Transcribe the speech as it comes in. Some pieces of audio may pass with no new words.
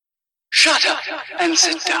Shut up and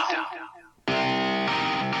sit down.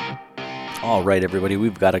 All right, everybody,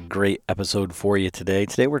 we've got a great episode for you today.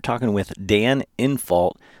 Today we're talking with Dan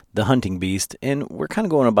Infalt, the hunting beast, and we're kind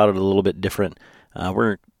of going about it a little bit different.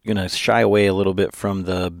 We're going to shy away a little bit from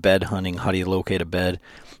the bed hunting, how do you locate a bed,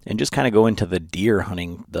 and just kind of go into the deer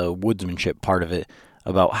hunting, the woodsmanship part of it,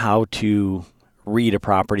 about how to read a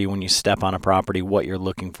property when you step on a property, what you're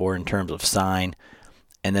looking for in terms of sign,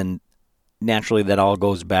 and then naturally that all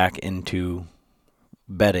goes back into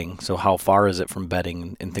bedding. So how far is it from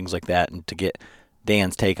bedding and things like that, and to get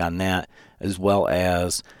Dan's take on that, as well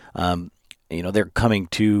as they're coming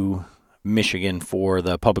to Michigan for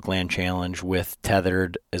the Public Land Challenge with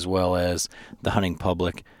Tethered as well as the hunting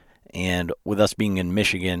public. And with us being in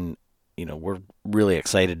Michigan, we're really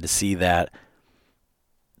excited to see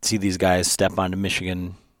these guys step onto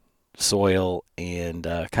Michigan soil and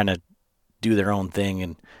kind of do their own thing,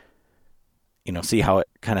 and see how it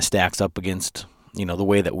kind of stacks up against the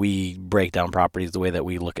way that we break down properties, the way that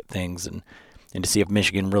we look at things, and to see if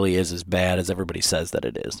Michigan really is as bad as everybody says that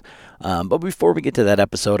it is. But before we get to that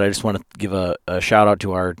episode, I just want to give a shout out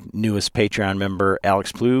to our newest Patreon member,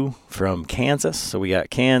 Alex Plew from Kansas. So we got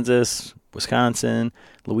Kansas, Wisconsin,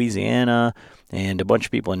 Louisiana, and a bunch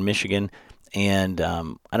of people in Michigan. And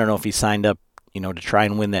I don't know if he signed up, to try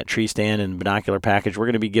and win that tree stand and binocular package. We're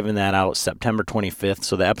going to be giving that out September 25th.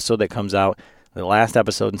 So the episode that comes out, the last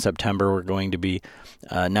episode in September, we're going to be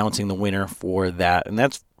announcing the winner for that. And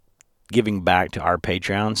that's giving back to our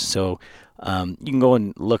Patreons. So you can go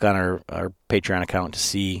and look on our Patreon account to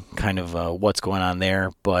see kind of what's going on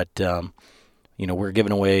there. But, we're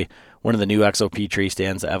giving away one of the new XOP tree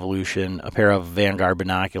stands, the Evolution, a pair of Vanguard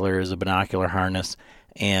binoculars, a binocular harness,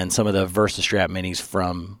 and some of the VersaStrap minis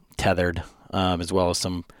from Tethered, as well as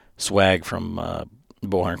some swag from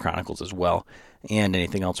Bowhunter Chronicles as well, and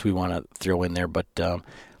anything else we want to throw in there. But,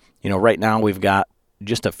 right now we've got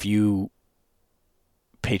just a few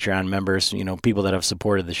Patreon members, people that have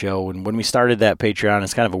supported the show. And when we started that Patreon,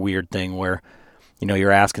 it's kind of a weird thing where,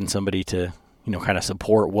 you're asking somebody to, kind of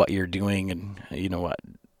support what you're doing and,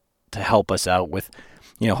 to help us out with,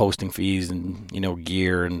 hosting fees and,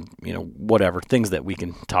 gear and, whatever, things that we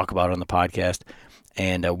can talk about on the podcast.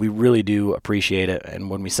 And we really do appreciate it. And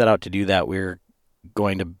when we set out to do that, we're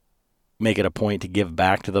going to make it a point to give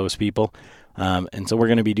back to those people. And so we're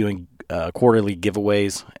going to be doing quarterly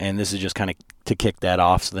giveaways, and this is just kind of to kick that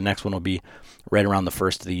off. So the next one will be right around the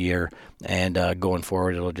first of the year, and going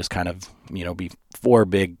forward, it'll just kind of, be 4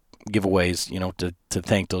 big giveaways, to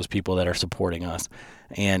thank those people that are supporting us.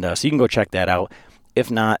 And so you can go check that out. If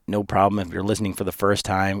not, no problem. If you're listening for the first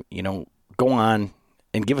time, go on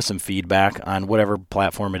and give us some feedback on whatever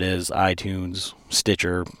platform it is, iTunes,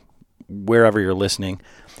 Stitcher, wherever you're listening.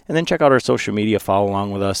 And then check out our social media, follow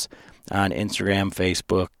along with us on Instagram,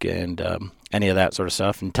 Facebook, and any of that sort of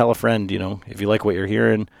stuff. And tell a friend, if you like what you're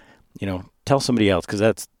hearing, tell somebody else,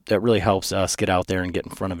 because that really helps us get out there and get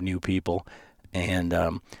in front of new people. And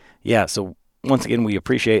so once again, we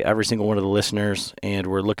appreciate every single one of the listeners, and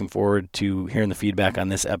we're looking forward to hearing the feedback on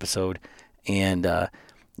this episode. And,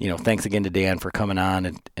 thanks again to Dan for coming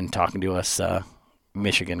on and talking to us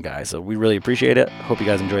Michigan guys. So we really appreciate it. Hope you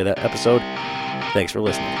guys enjoy that episode. Thanks for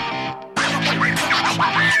listening.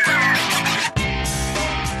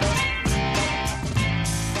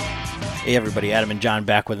 Hey everybody, Adam and John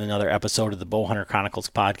back with another episode of the Bowhunter Chronicles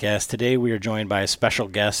podcast. Today we are joined by a special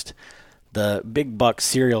guest, the big buck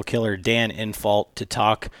serial killer Dan Infalt, to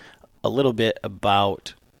talk a little bit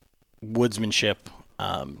about woodsmanship,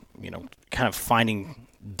 kind of finding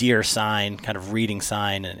deer sign, kind of reading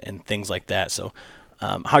sign and things like that. So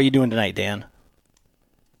how are you doing tonight, Dan?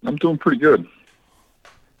 I'm doing pretty good.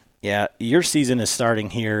 Yeah, your season is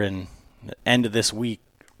starting here in the end of this week,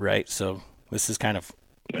 right? So this is kind of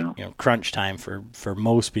crunch time for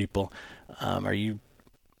most people. Are you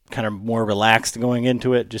kind of more relaxed going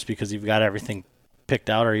into it just because you've got everything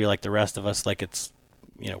picked out, or are you like the rest of us, like it's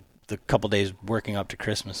the couple days working up to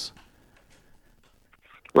Christmas?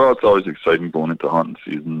 Well, it's always exciting going into hunting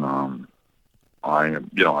season.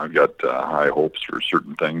 I've got high hopes for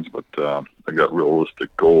certain things, but I got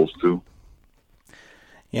realistic goals too.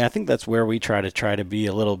 Yeah, I think that's where we try to be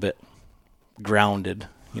a little bit grounded.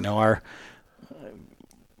 Our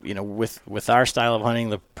with our style of hunting,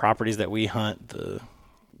 the properties that we hunt, the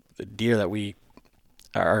deer that we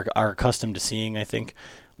are accustomed to seeing, I think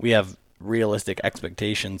we have realistic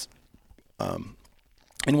expectations. And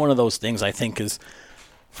one of those things I think is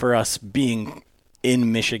for us being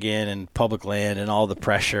in Michigan and public land and all the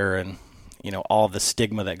pressure and, all the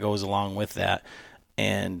stigma that goes along with that.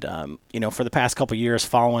 And, for the past couple of years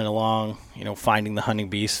following along, finding the hunting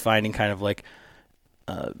beast, finding kind of like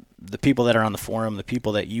the people that are on the forum, the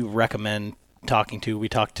people that you recommend talking to. We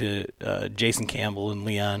talked to Jason Campbell and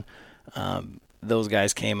Leon. Those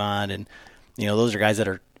guys came on, and those are guys that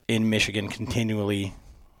are in Michigan continually,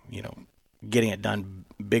 getting it done.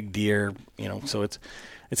 Big deer, so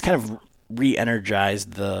it's kind of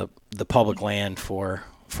re-energized the public land for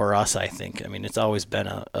us. I think. I mean, it's always been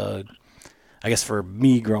I guess for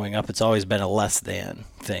me growing up, it's always been a less than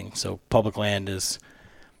thing. So public land is,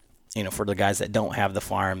 for the guys that don't have the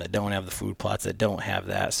farm, that don't have the food plots, that don't have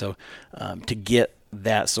that. So to get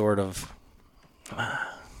that sort of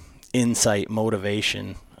insight,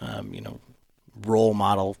 motivation, role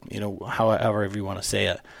model, however you want to say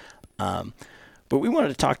it. But we wanted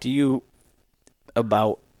to talk to you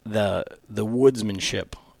about the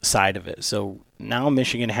woodsmanship side of it. So now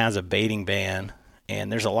Michigan has a baiting ban,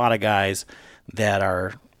 and there's a lot of guys that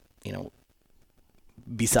are,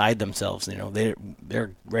 beside themselves.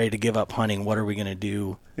 They're ready to give up hunting. What are we going to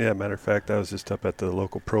do? Yeah, matter of fact, I was just up at the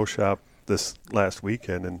local pro shop this last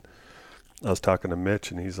weekend, and I was talking to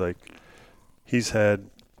Mitch, and he's like, he's had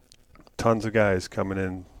tons of guys coming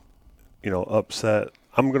in, upset.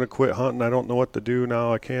 I'm going to quit hunting. I don't know what to do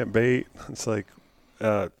now. I can't bait. It's like,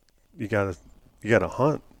 you gotta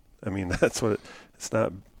hunt. I mean, that's what it's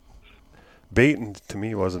not. Baiting to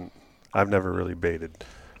me wasn't. I've never really baited.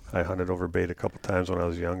 I hunted over bait a couple times when I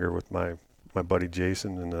was younger with my buddy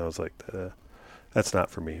Jason, and I was like, that's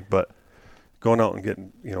not for me. But going out and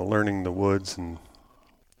getting, learning the woods and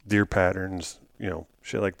deer patterns,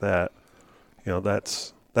 shit like that,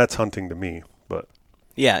 that's hunting to me. But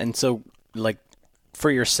yeah, and so like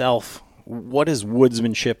for yourself, what does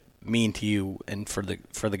woodsmanship mean to you, and for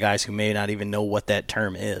the guys who may not even know what that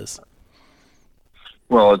term is?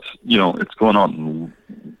 Well, it's going out and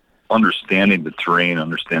understanding the terrain,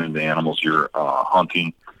 understanding the animals you're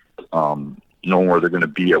hunting, knowing where they're going to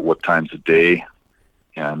be at what times of day,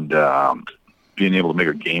 and being able to make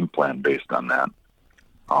a game plan based on that.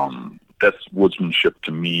 That's woodsmanship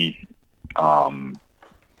to me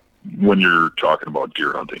when you're talking about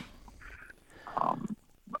deer hunting.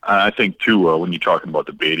 I think, too, when you're talking about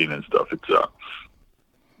the baiting and stuff, it's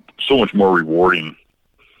so much more rewarding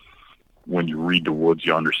when you read the woods,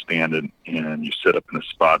 you understand it, and you sit up in a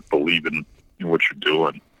spot believing in what you're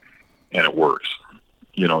doing, and it works.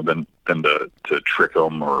 Than to trick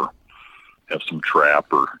them or have some trap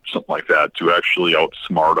or something like that, to actually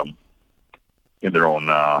outsmart them in their own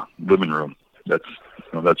living room.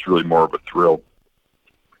 That's really more of a thrill.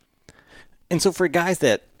 And so for guys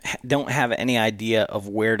that don't have any idea of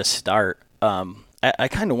where to start, I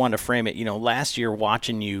kind of want to frame it. Last year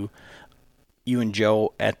watching you and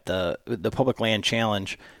Joe at the Public Land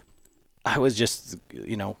Challenge, I was just,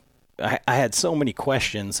 I had so many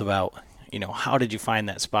questions about, how did you find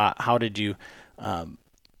that spot? How did you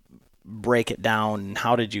break it down? And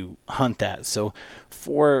how did you hunt that? So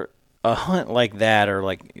for a hunt like that, or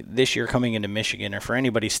like this year coming into Michigan, or for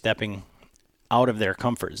anybody stepping out of their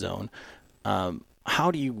comfort zone,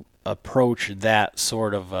 how do you approach that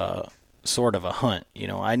sort of a hunt?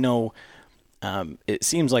 I know it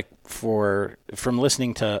seems like from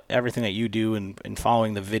listening to everything that you do and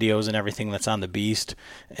following the videos and everything that's on the Beast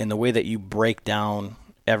and the way that you break down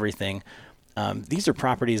everything, these are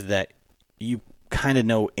properties that you kind of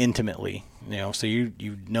know intimately, so you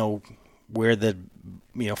know where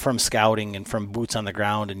from scouting and from boots on the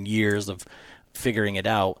ground and years of figuring it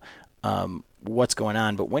out, what's going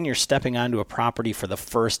on. But when you're stepping onto a property for the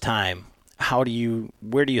first time,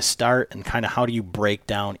 where do you start, and kind of how do you break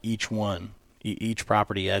down each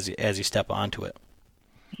property as you step onto it?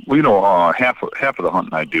 Well, half of the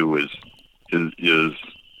hunting I do is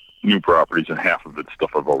new properties, and half of it's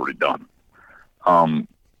stuff I've already done.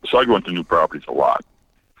 So I go into new properties a lot.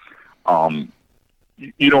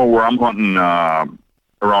 Where I'm hunting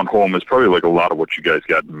around home is probably like a lot of what you guys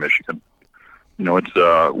got in Michigan. It's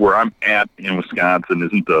where I'm at in Wisconsin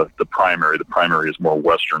isn't the primary. The primary is more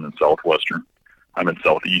western and southwestern. I'm in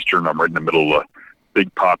southeastern. I'm right in the middle of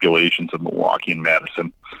big populations of Milwaukee and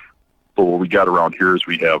Madison. But what we got around here is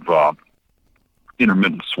we have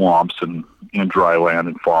intermittent swamps and dry land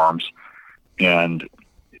and farms. And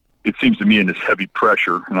it seems to me in this heavy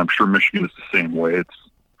pressure, and I'm sure Michigan is the same way, it's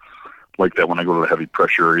like that when I go to the heavy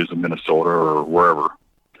pressure areas of Minnesota or wherever.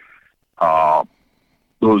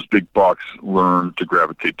 Those big bucks learn to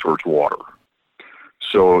gravitate towards water.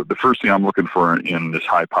 So the first thing I'm looking for in this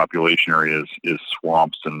high population area is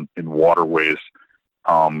swamps and waterways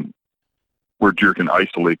where deer can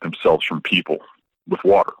isolate themselves from people with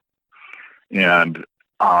water. And,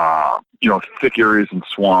 thick areas and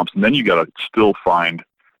swamps. And then you got to still find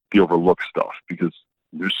the overlooked stuff, because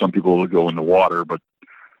there's some people that go in the water, but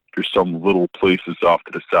There's some little places off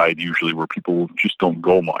to the side usually where people just don't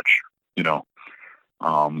go much, you know.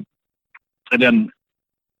 And then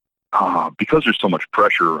because there's so much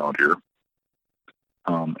pressure around here,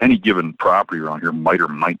 any given property around here might or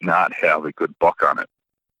might not have a good buck on it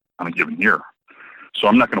on a given year. So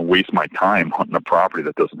I'm not going to waste my time hunting a property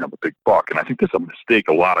that doesn't have a big buck. And I think that's a mistake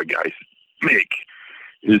a lot of guys make,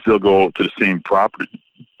 is they'll go to the same property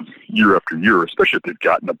year after year, especially if they've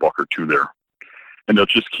gotten a buck or two there. And they'll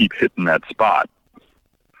just keep hitting that spot.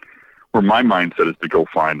 Where my mindset is to go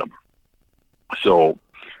find them. So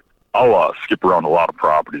I'll skip around a lot of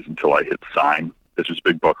properties until I hit sign. There's just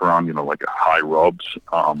big buck around, you know, like high rubs,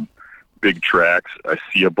 big tracks. I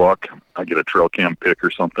see a buck, I get a trail cam pick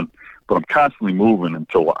or something. But I'm constantly moving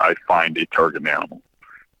until I find a target animal.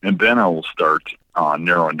 And then I will start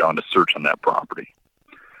narrowing down the search on that property.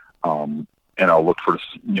 And I'll look for,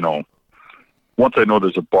 you know, once I know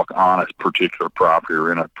there's a buck on a particular property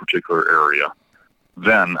or in a particular area,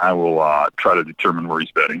 then I will try to determine where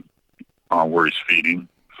he's bedding, where he's feeding.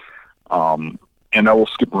 And I will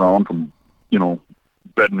skip around from, you know,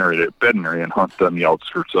 bedding area to bedding area and hunt on the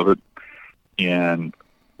outskirts of it. And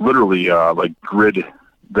literally like grid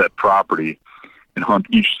that property and hunt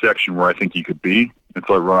each section where I think he could be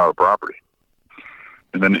until I run out of property.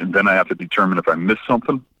 And then I have to determine if I miss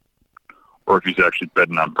something or if he's actually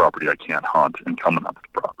bedding on property I can't hunt and coming onto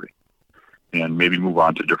the property. And maybe move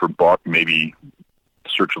on to a different buck, maybe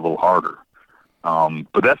search a little harder.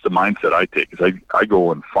 But that's the mindset I take, is I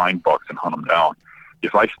go and find bucks and hunt them down.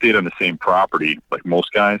 If I stayed on the same property like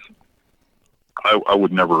most guys, I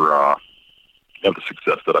would never have the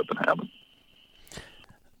success that I've been having.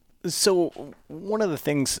 So one of the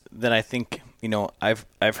things that I think, you know, I've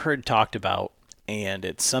heard talked about, and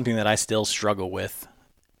it's something that I still struggle with,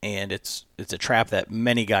 and it's a trap that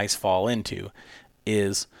many guys fall into,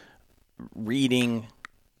 is reading,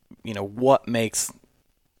 you know, what makes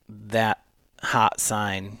that hot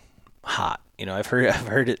sign hot. You know, I've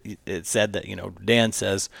heard it said that, you know, Dan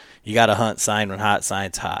says you got to hunt sign when hot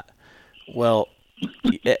sign's hot. Well,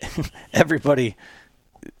 everybody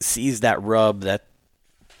sees that rub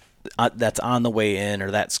that's on the way in,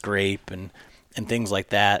 or that scrape and things like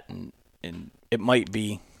that, and it might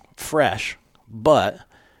be fresh, but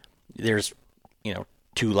there's, you know,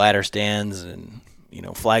 2 ladder stands and, you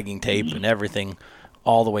know, flagging tape and everything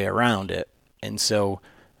all the way around it. And so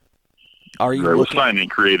are you looking... signing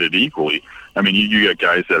created equally. I mean, you got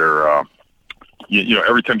guys that are you know,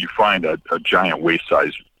 every time you find a giant waist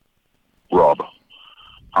size rub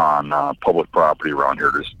on public property around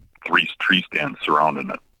here, there's 3 tree stands surrounding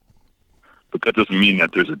it. But that doesn't mean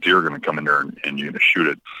that there's a deer going to come in there and you're going to shoot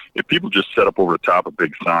it. If people just set up over the top a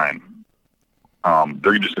big sign,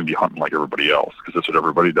 they're just going to be hunting like everybody else, because that's what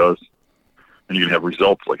everybody does. And you're going to have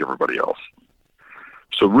results like everybody else.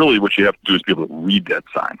 So really what you have to do is be able to read that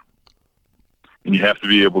sign. And you have to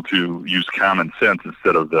be able to use common sense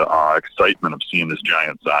instead of the excitement of seeing this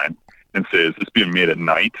giant sign, and say, is this being made at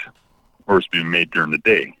night or is it being made during the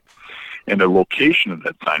day? And the location of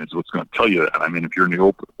that sign is what's going to tell you that. I mean, if you're in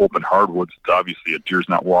the open hardwoods, it's obviously a deer's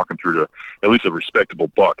not walking through at least a respectable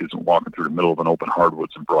buck isn't walking through the middle of an open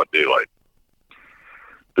hardwoods in broad daylight.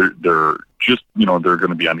 They're just, you know, they're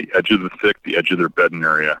going to be on the edge of the thick, the edge of their bedding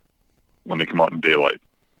area when they come out in daylight.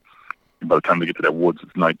 And by the time they get to that woods,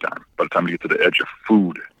 it's nighttime. By the time they get to the edge of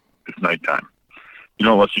food, it's nighttime. You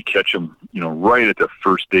know, unless you catch them, you know, right at the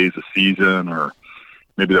first days of season, or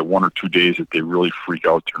maybe that 1 or 2 days that they really freak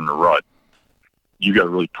out during the rut, you got to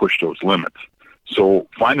really push those limits. So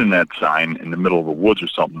finding that sign in the middle of the woods or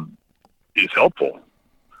something is helpful,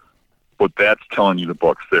 but that's telling you the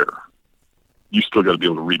buck's there. You still got to be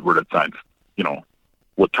able to read where that sign's, you know,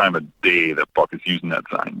 what time of day that buck is using that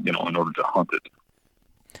sign, you know, in order to hunt it.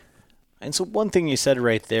 And so one thing you said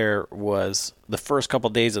right there was the first couple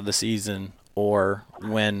of days of the season, or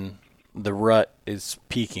when the rut is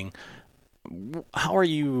peaking. How are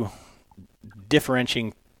you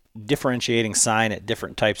differentiating sign at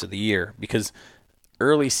different types of the year? Because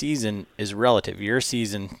early season is relative. Your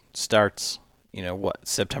season starts, you know, what,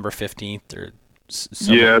 September 15th or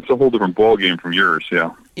somewhere. Yeah, it's a whole different ball game from yours,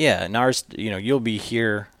 yeah. Yeah, and ours, you know, you'll be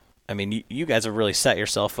here. I mean, you guys have really set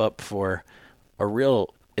yourself up for a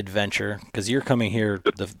real adventure, because you're coming here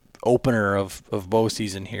the opener of bow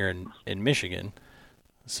season here in Michigan.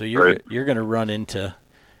 So you're going to run into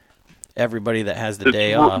everybody that has the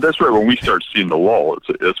day off. That's right. When we start seeing the lull,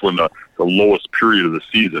 it's when the lowest period of the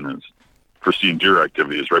season is for seeing deer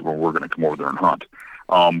activity, is right when we're going to come over there and hunt.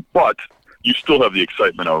 But you still have the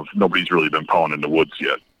excitement of nobody's really been pounding the woods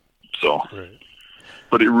yet. So, right.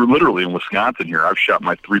 But literally in Wisconsin here, I've shot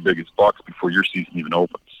my 3 biggest bucks before your season even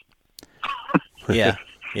opens. Yeah.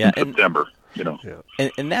 Yeah, in September. You know. Yeah.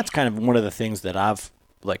 And that's kind of one of the things that I've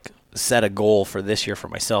like set a goal for this year for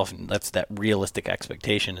myself, and that's that realistic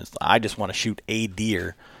expectation is I just want to shoot a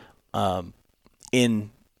deer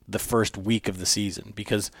in the first week of the season,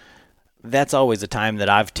 because that's always a time that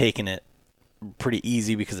I've taken it pretty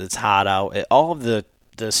easy because it's hot out. All of the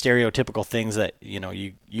stereotypical things that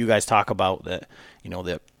you guys talk about, that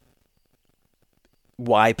that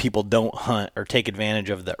why people don't hunt or take advantage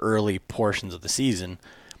of the early portions of the season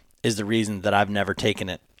is the reason that I've never taken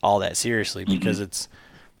it all that seriously, because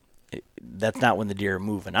that's not when the deer are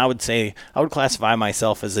moving. I would classify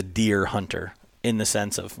myself as a deer hunter, in the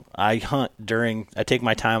sense of I take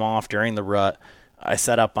my time off during the rut. I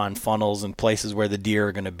set up on funnels and places where the deer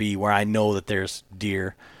are going to be, where I know that there's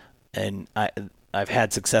deer, and I've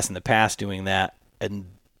had success in the past doing that, and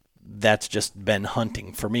that's just been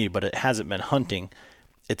hunting for me. But it hasn't been hunting,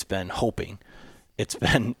 it's been hoping. It's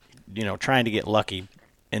been trying to get lucky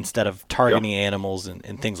instead of targeting animals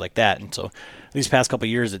and things like that. And so these past couple of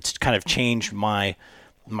years, it's kind of changed my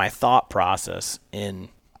thought process in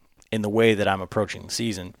the way that I'm approaching the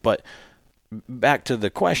season. But back to the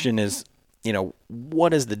question is,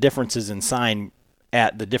 what is the differences in sign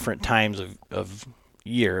at the different times of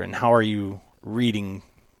year, and how are you reading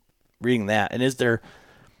that? And is there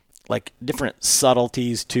like different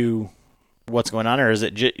subtleties to what's going on, or is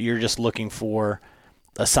it you're just looking for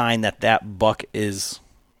a sign that buck is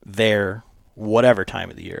there whatever time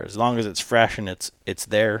of the year, as long as it's fresh and it's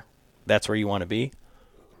there, that's where you want to be?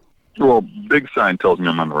 Well, big sign tells me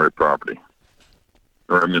I'm on the right property,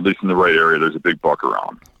 or at least in the right area. There's a big buck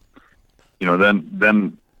around.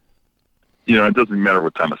 Then it doesn't matter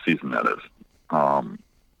what time of season that is.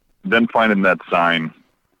 Then finding that sign,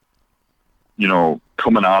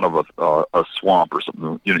 coming out of a swamp or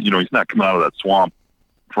something. He's not coming out of that swamp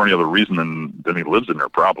for any other reason than he lives in there,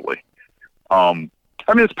 probably.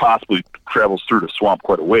 It's possible he travels through the swamp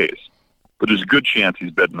quite a ways, but there's a good chance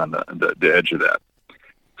he's bedding on the edge of that.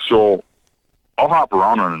 So I'll hop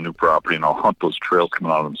around on a new property and I'll hunt those trails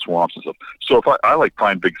coming out of the swamps and stuff. So if I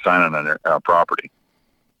find big sign on a property,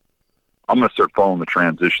 I'm going to start following the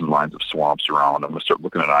transition lines of swamps around. I'm going to start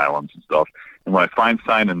looking at islands and stuff. And when I find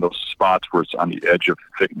sign in those spots where it's on the edge of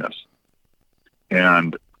thickness,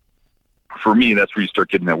 and for me, that's where you start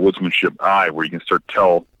getting that woodsmanship eye, where you can start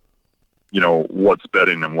tell, what's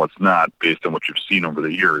bedding and what's not based on what you've seen over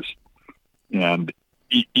the years. And,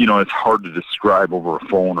 it's hard to describe over a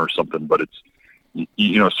phone or something, but it's,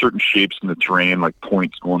 certain shapes in the terrain, like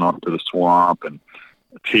points going up to the swamp and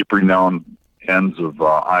tapering down ends of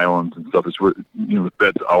islands and stuff, is where, the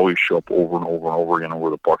beds always show up over and over and over again, and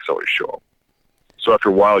where the bucks always show up. So after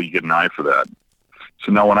a while, you get an eye for that.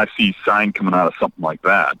 So now when I see sign coming out of something like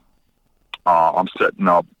that, I'm setting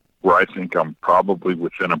up where I think I'm probably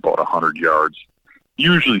within about 100 yards,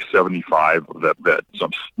 usually 75 of that bed. So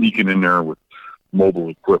I'm sneaking in there with mobile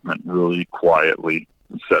equipment really quietly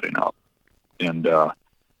and setting up. And I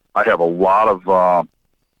have a lot of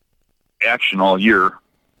action all year,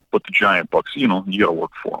 but the giant bucks, you got to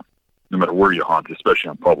work for them, no matter where you hunt, especially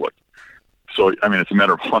on public. So, it's a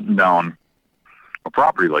matter of hunting down a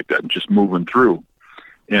property like that and just moving through.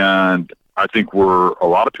 And I think where a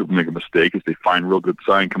lot of people make a mistake is they find real good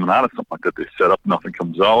sign coming out of something like that. They set up, nothing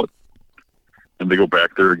comes out, and they go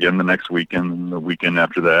back there again the next weekend, and the weekend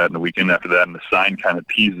after that, and the weekend after that, and the sign kind of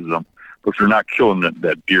teases them. But if you're not killing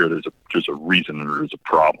that deer, there's a reason, and there's a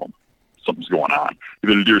problem. Something's going on.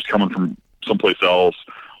 Either the deer's coming from someplace else,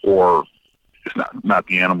 or it's not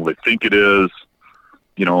the animal they think it is.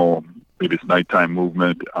 Maybe it's nighttime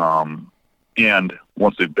movement. And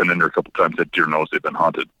once they've been in there a couple times, that deer knows they've been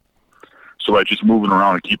hunted. So by just moving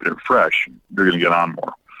around and keeping it fresh, they're going to get on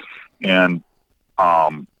more. And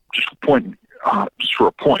just for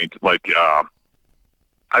a point, like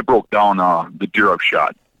I broke down the deer I've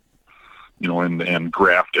shot, and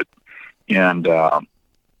graphed it. And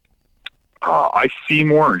I see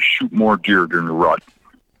more and shoot more deer during the rut,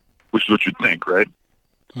 which is what you'd think, right?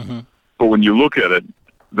 Mm-hmm. But when you look at it,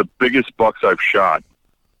 the biggest bucks I've shot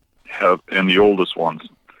and the oldest ones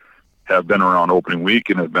have been around opening week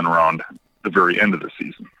and have been around the very end of the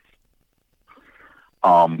season.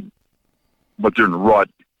 But during the rut,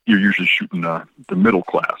 you're usually shooting the middle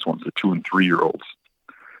class ones, the 2 and 3 year olds.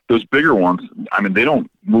 Those bigger ones, they don't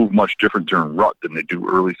move much different during rut than they do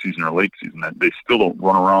early season or late season. They still don't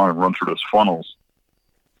run around and run through those funnels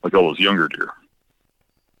like all those younger deer.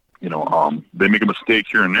 They make a mistake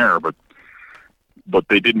here and there, but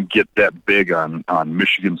they didn't get that big on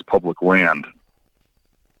Michigan's public land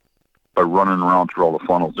by running around through all the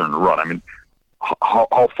funnels during the rut.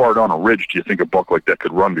 How far down a ridge do you think a buck like that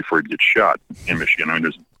could run before he'd get shot in Michigan?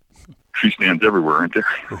 There's tree stands everywhere, aren't there?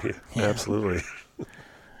 Yeah, absolutely.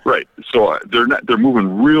 Right. So they're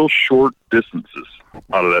moving real short distances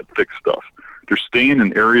out of that thick stuff. They're staying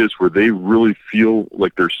in areas where they really feel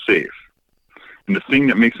like they're safe. And the thing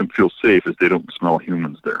that makes them feel safe is they don't smell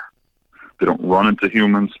humans there. They don't run into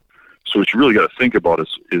humans. So what you really got to think about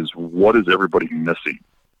is what is everybody missing?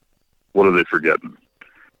 What are they forgetting?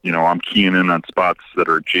 I'm keying in on spots that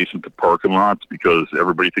are adjacent to parking lots because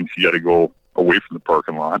everybody thinks you got to go away from the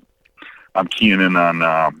parking lot. I'm keying in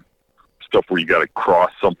on stuff where you got to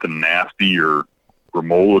cross something nasty or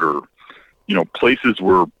remote or, places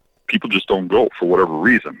where people just don't go for whatever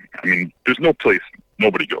reason. I mean, there's no place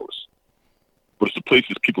nobody goes, but it's the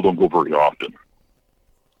places people don't go very often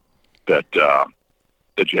that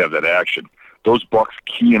you have that action. Those bucks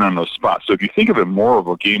key in on those spots. So if you think of it more of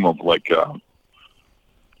a game of like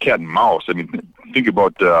cat and mouse, I mean, think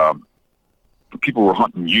about people were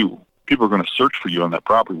hunting you. People are going to search for you on that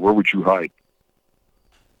property. Where would you hide?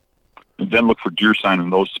 And then look for deer sign in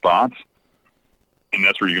those spots, and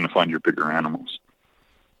that's where you're going to find your bigger animals.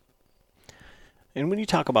 And when you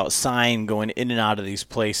talk about sign going in and out of these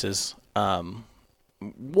places,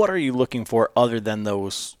 what are you looking for other than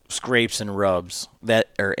those scrapes and rubs that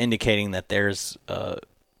are indicating that there's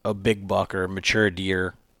a big buck or a mature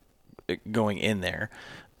deer going in there?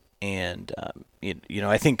 And,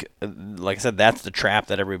 I think, like I said, that's the trap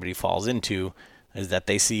that everybody falls into, is that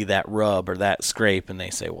they see that rub or that scrape and they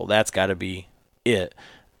say, well, that's got to be it.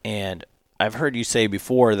 And I've heard you say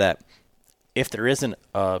before that if there isn't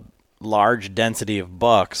a large density of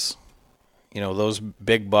bucks, those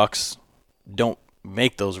big bucks don't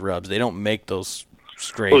make those rubs. They don't make those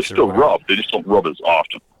scrapes. Well, they still rub. They just don't rub as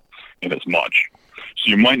often and as much. So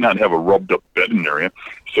you might not have a rubbed up bedding area.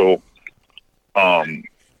 So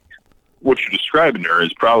what you're describing there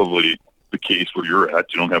is probably the case where you're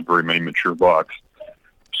at. You don't have very many mature bucks.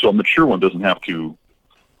 So a mature one doesn't have to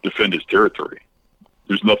defend his territory.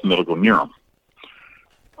 There's nothing that'll go near him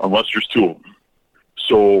unless there's two of them.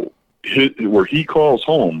 So where he calls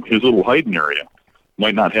home, his little hiding area,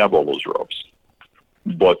 might not have all those rubs.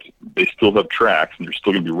 But they still have tracks, and there's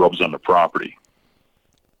still going to be rubs on the property.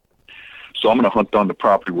 So I'm going to hunt down the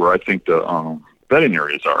property where I think the bedding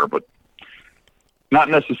areas are, but not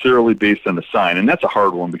necessarily based on the sign. And that's a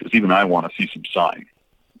hard one because even I want to see some sign,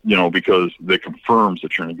 because that confirms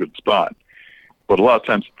that you're in a good spot. But a lot of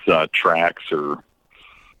times it's tracks or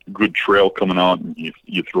good trail coming out, and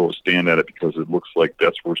you throw a stand at it because it looks like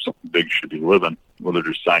that's where something big should be living, whether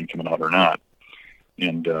there's sign coming out or not.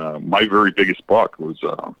 And my very biggest buck was,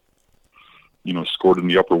 scored in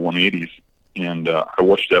the upper 180s. And I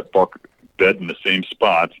watched that buck bed in the same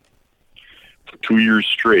spot for 2 years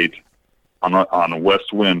straight on a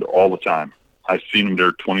west wind all the time. I've seen him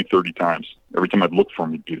there 20, 30 times. Every time I'd look for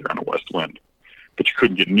him, he'd be there on a west wind. But you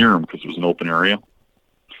couldn't get near him because it was an open area.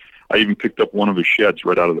 I even picked up one of his sheds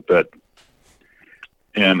right out of the bed.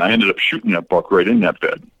 And I ended up shooting that buck right in that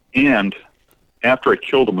bed. And after I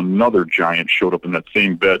killed him, another giant showed up in that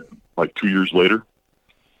same bed like 2 years later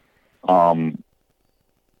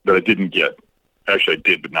that I didn't get. Actually, I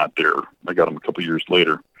did, but not there. I got him a couple years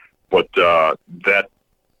later. But that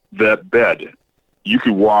bed, you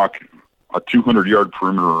could walk a 200-yard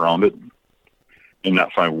perimeter around it and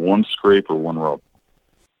not find one scrape or one rub.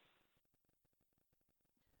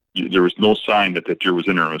 There was no sign that deer was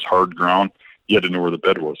in there. It was hard ground. You had to know where the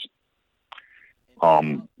bed was.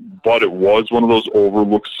 But it was one of those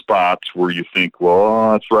overlooked spots where you think,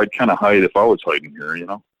 well, that's where I'd kind of hide if I was hiding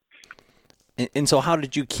here, And so how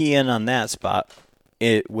did you key in on that spot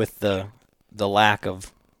with the lack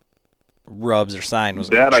of rubs or sign? Was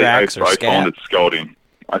that it tracks or I scat?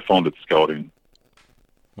 I found it scouting.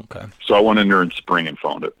 Okay. So I went in there in spring and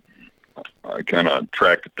found it. I kind of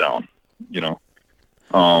tracked it down,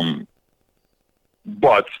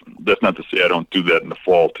 But that's not to say I don't do that in the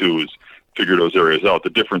fall too, is figure those areas out. The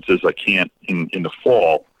difference is I can't, in the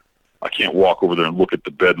fall, I can't walk over there and look at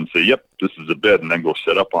the bed and say, yep, this is a bed, and then go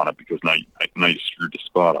set up on it because now you screwed the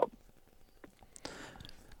spot up.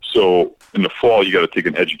 So in the fall, you got to take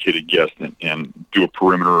an educated guess and do a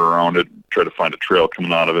perimeter around it, try to find a trail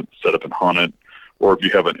coming out of it, set up and hunt it. Or if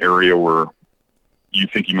you have an area where you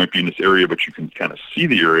think you might be in this area, but you can kind of see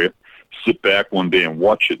the area, sit back one day and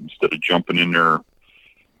watch it instead of jumping in there,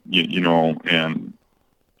 and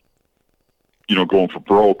going for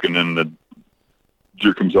broke, and then the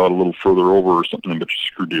deer comes out a little further over or something, but you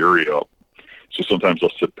screwed the area up. So sometimes I'll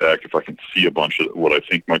sit back if I can see a bunch of what I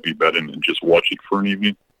think might be bedding and just watch it for an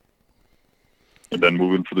evening, and then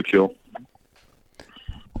move in for the kill.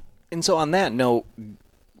 And so on that note,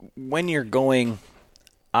 when you're going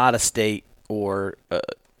out of state or,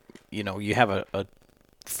 you have a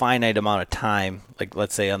finite amount of time, like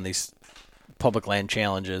let's say on these public land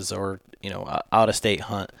challenges or out of state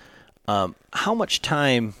hunt, how much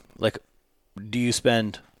time do you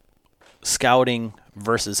spend scouting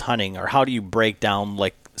versus hunting, or how do you break down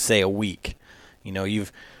say a week?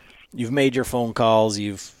 You've made your phone calls,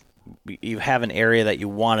 you have an area that you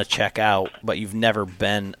want to check out, but you've never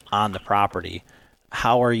been on the property.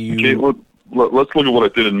 How are you? Okay, well, let's look at what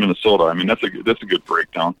I did in Minnesota. I mean, that's a good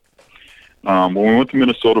breakdown. When we went to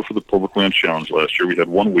Minnesota for the Public Land Challenge last year, we had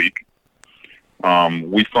 1 week.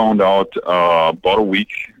 We found out about a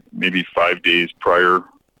week, maybe 5 days prior,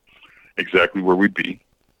 exactly where we'd be.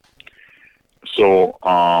 So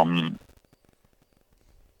I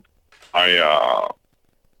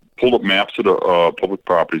pulled up maps of the public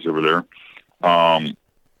properties over there.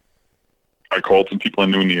 I called some people I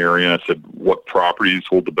knew in the area, and I said, what properties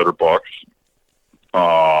hold the better bucks?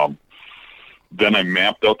 Then I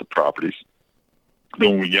mapped out the properties.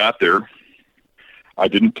 Then when we got there, I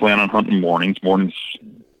didn't plan on hunting mornings. Mornings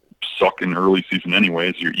suck in early season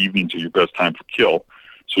anyways. Your evenings are your best time for kill.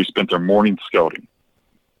 So we spent our morning scouting.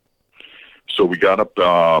 So we got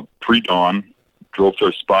up pre-dawn, drove to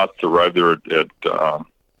our spots, arrived there at a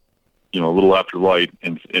little after light,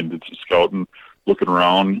 and did some scouting, looking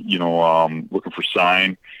around, looking for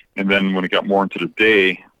sign. And then when it got more into the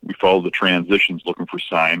day, we followed the transitions looking for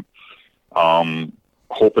sign,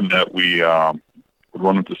 hoping that we would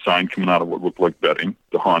run into sign coming out of what looked like bedding,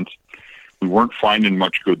 the hunt. We weren't finding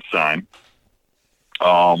much good sign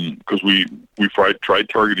because we tried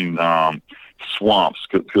targeting swamps,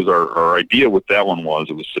 because our idea with that one was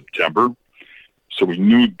it was September, so we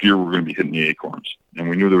knew deer were going to be hitting the acorns, and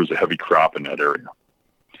we knew there was a heavy crop in that area.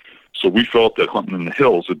 So we felt that hunting in the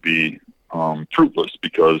hills would be fruitless,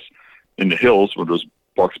 because in the hills, where those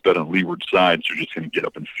bucks bed on leeward sides, they're just going to get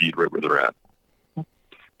up and feed right where they're at.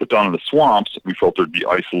 But down in the swamps, we felt there'd be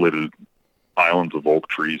isolated islands of oak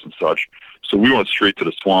trees and such. So we went straight to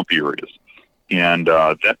the swampy areas. And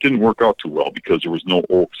that didn't work out too well, because there was no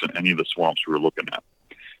oaks in any of the swamps we were looking at.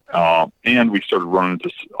 And we started running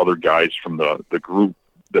into other guys from the group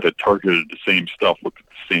that had targeted the same stuff, looked at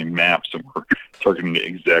the same maps, and were targeting the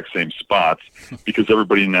exact same spots, because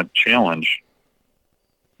everybody in that challenge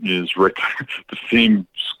is right the same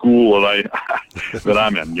school that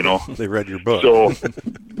I'm in, They read your book. So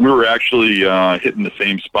we were actually hitting the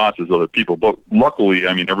same spots as other people. But luckily,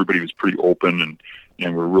 I mean, everybody was pretty open,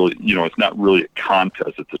 and we're really, it's not really a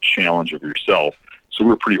contest. It's a challenge of yourself. So we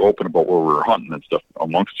were pretty open about where we were hunting and stuff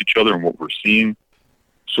amongst each other and what we're seeing.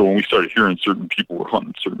 So when we started hearing certain people were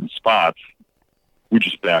hunting certain spots, we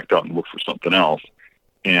just backed out and looked for something else.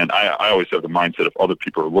 And I always have the mindset, if other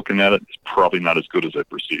people are looking at it, it's probably not as good as I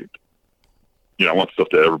perceived. I want stuff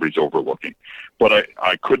that everybody's overlooking. But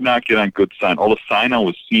I could not get on good sign. All the sign I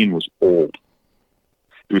was seeing was old.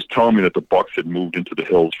 It was telling me that the bucks had moved into the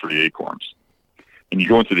hills for the acorns. And you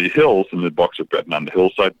go into the hills, and the bucks are bedding on the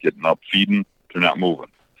hillside, getting up, feeding. They're not moving.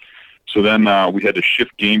 So then we had to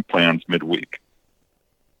shift game plans midweek.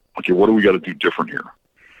 Okay, what do we got to do different here?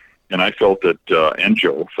 And I felt that, and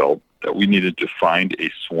Joe felt, that we needed to find a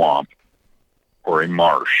swamp or a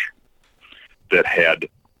marsh that had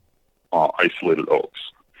isolated oaks,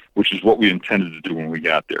 which is what we intended to do when we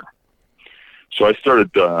got there. So I started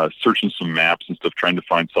searching some maps and stuff, trying to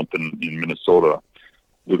find something in Minnesota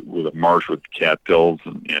with a marsh with cattails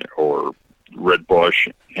or red bush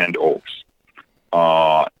and oaks.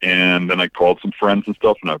 And then I called some friends and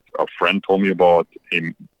stuff, and a friend told me about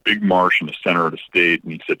a big marsh in the center of the state,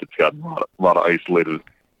 and he said it's got a lot of isolated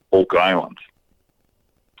oak islands.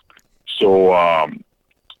 So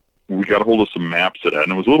we got a hold of some maps of that,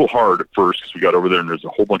 and it was a little hard at first, because we got over there and there's a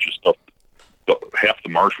whole bunch of stuff. Half the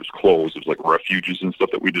marsh was closed. It was like refuges and stuff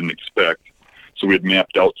that we didn't expect. So we had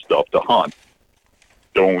mapped out stuff to hunt.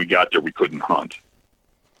 Then when we got there, we couldn't hunt.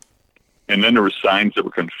 And then there were signs that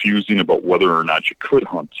were confusing about whether or not you could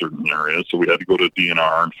hunt certain areas. So we had to go to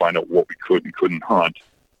DNR and find out what we could and couldn't hunt.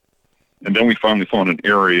 And then we finally found an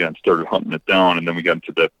area and started hunting it down, and then we got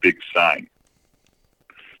into that big sign.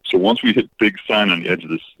 So once we hit big sign on the edge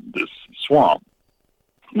of this swamp,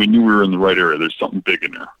 we knew we were in the right area. There's something big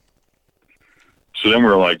in there. So then we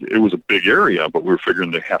were like, it was a big area, but we were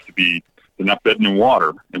figuring they're not bedding in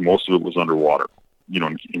water, and most of it was underwater,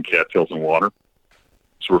 in cattails and water.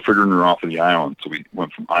 So we're figuring they're off of the island. So we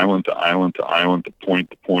went from island to island to island to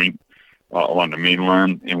point along the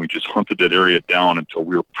mainland, and we just hunted that area down until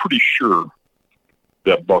we were pretty sure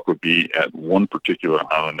that buck would be at one particular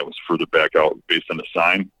island that was further back out based on the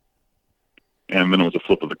sign. And then it was a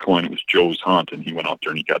flip of the coin. It was Joe's hunt, and he went out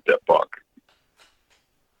there and he got that buck.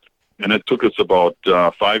 And it took us about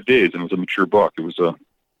 5 days, and it was a mature buck. It was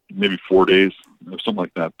maybe 4 days, or something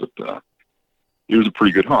like that. But it was a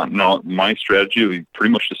pretty good hunt. Now, my strategy will be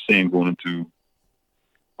pretty much the same going into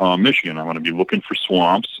Michigan. I'm going to be looking for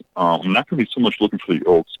swamps. I'm not going to be so much looking for the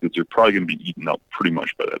oaks because they're probably going to be eaten up pretty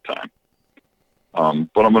much by that time.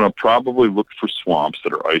 But I'm going to probably look for swamps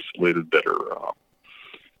that are isolated, that are,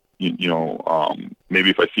 maybe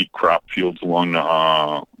if I see crop fields along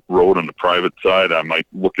the road on the private side, I might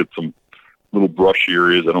look at some little brushy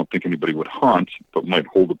areas I don't think anybody would hunt, but might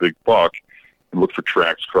hold a big buck, and look for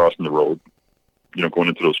tracks crossing the road, going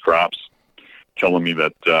into those crops, telling me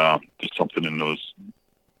that there's something in that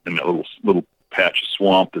little patch of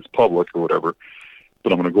swamp that's public or whatever.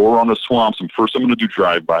 But I'm going to go around the swamps, and first I'm going to do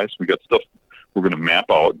drive-bys. We got stuff we're going to map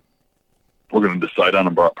out. We're going to decide on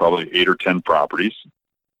about probably 8 or 10 properties.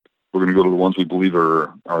 We're going to go to the ones we believe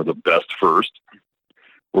are the best first.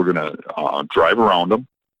 We're going to drive around them,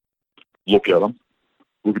 look at them,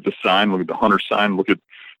 look at the sign, look at the hunter sign,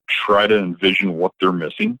 try to envision what they're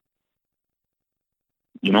missing.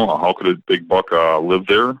 How could a big buck live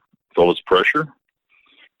there with all this pressure?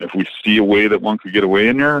 If we see a way that one could get away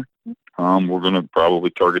in there, we're going to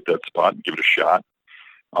probably target that spot and give it a shot.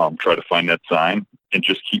 Try to find that sign and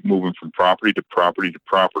just keep moving from property to property to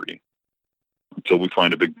property until we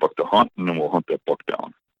find a big buck to hunt, and then we'll hunt that buck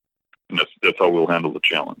down. And that's how we'll handle the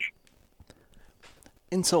challenge.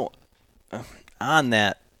 And so on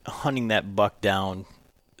that, hunting that buck down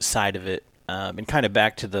side of it, and kind of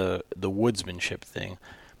back to the woodsmanship thing,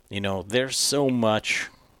 there's so much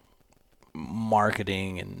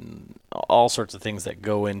marketing and all sorts of things that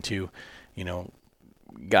go into,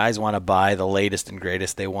 guys want to buy the latest and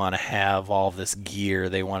greatest. They want to have all this gear.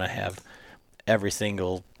 They want to have every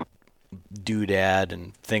single doodad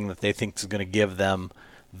and thing that they think is going to give them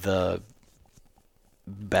the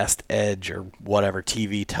best edge, or whatever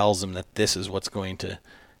TV tells them that this is what's going to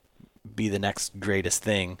be the next greatest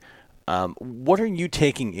thing. What are you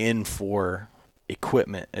taking in for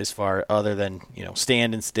equipment as far other than,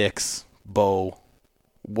 stand and sticks, bow?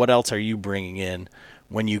 What else are you bringing in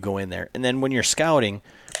when you go in there? And then when you're scouting,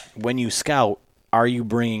 when you scout, are you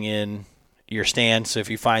bringing in your stand? So if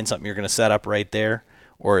you find something, you're going to set up right there,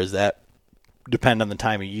 or is that depend on the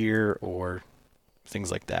time of year or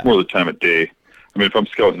things like that? More the time of day. I mean, if I'm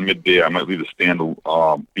scouting midday, I might leave the stand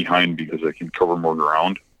behind because I can cover more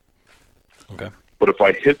ground. Okay. But if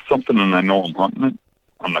I hit something and I know I'm hunting it,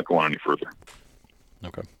 I'm not going any further.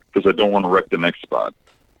 Okay. Because I don't want to wreck the next spot.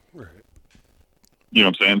 Right. You know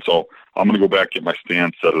what I'm saying? So I'm going to go back, get my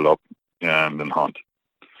stand, set it up, and then hunt.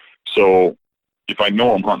 So if I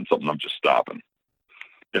know I'm hunting something, I'm just stopping.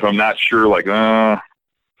 If I'm not sure,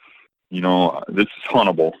 this is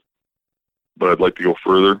huntable, but I'd like to go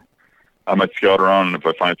further, I might scout around, and if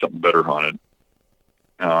I find something better, hunt it.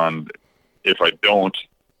 And if I don't,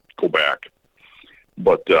 go back.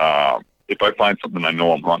 But if I find something I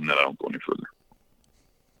know I'm hunting, then I don't go any further.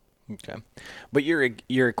 Okay. But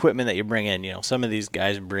your equipment that you bring in, some of these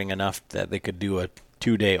guys bring enough that they could do a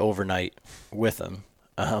 2-day overnight with them.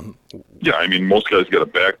 Yeah, I mean, most guys got a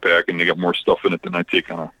backpack, and they got more stuff in it than I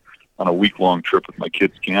take on a week-long trip with my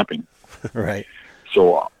kids camping. Right.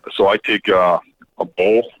 So I take a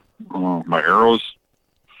bow, my arrows,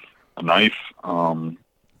 a knife. I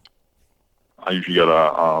usually got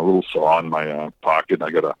a little saw in my pocket.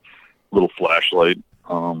 I got a little flashlight,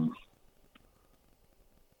 a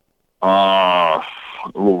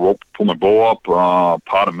little rope to pull my bow up, a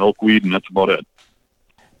pot of milkweed, and that's about it.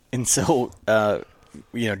 And so, John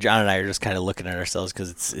and I are just kind of looking at ourselves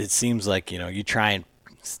because it seems like, you try and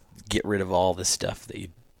get rid of all this stuff that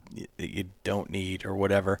you don't need or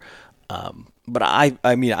whatever. But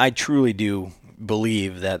I truly do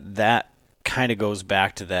believe that kind of goes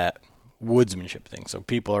back to that woodsmanship thing. So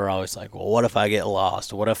people are always like, well, what if I get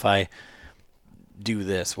lost? What if I do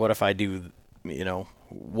this? What if I do,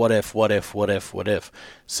 what if?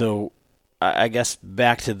 So I guess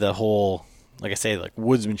back to the whole, like I say, like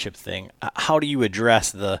woodsmanship thing, how do you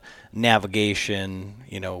address the navigation?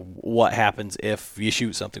 What happens if you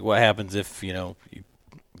shoot something? What happens if, you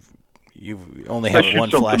only have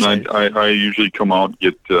one flashlight? I usually come out,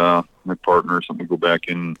 get my partner or something, go back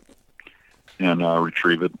in and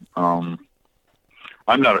retrieve it. I'm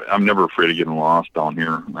never afraid of getting lost down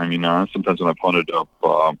here. I mean, sometimes when I've hunted up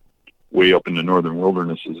way up in the northern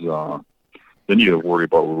wildernesses, then you got to worry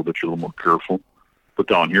about a little bit. You're a little more careful. But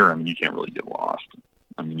down here, I mean, you can't really get lost.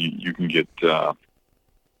 I mean, you can get off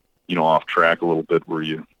track a little bit where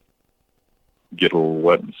you get a little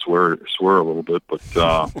wet and swear a little bit, but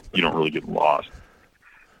you don't really get lost.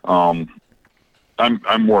 I'm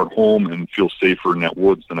more at home and feel safer in that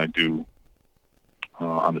woods than I do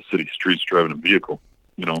on the city streets driving a vehicle,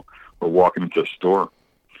 or walking into a store.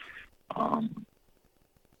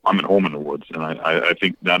 I'm at home in the woods, and I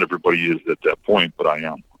think not everybody is at that point, but I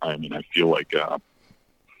am. I mean, I feel like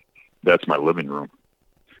that's my living room,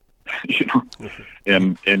 you know,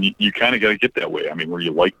 and you kind of got to get that way. I mean, where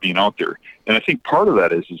you like being out there, and I think part of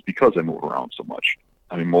that is because I move around so much.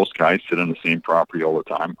 I mean, most guys sit on the same property all the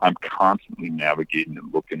time. I'm constantly navigating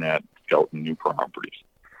and looking at, scouting new properties.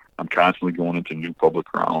 I'm constantly going into new public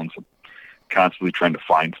grounds. I'm constantly trying to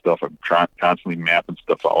find stuff. I'm constantly mapping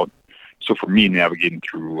stuff out. So for me, navigating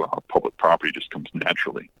through public property just comes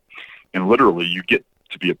naturally. And literally, you get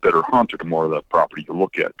to be a better hunter the more of that property you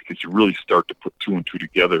look at, because you really start to put two and two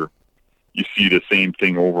together. You see the same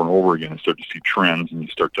thing over and over again and start to see trends, and you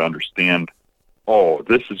start to understand, oh,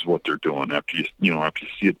 this is what they're doing after you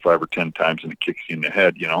see it 5 or 10 times and it kicks you in the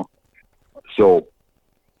head, you know? So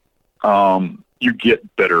you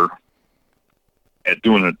get better at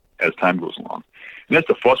doing it as time goes along. And that's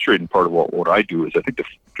the frustrating part of what I do is I think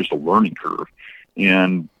just a learning curve.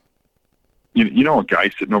 And, you know, a guy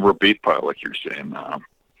sitting over a bait pile, like you're saying,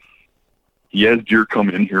 he has deer come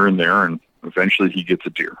in here and there, and eventually he gets a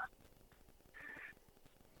deer.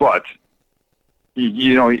 But,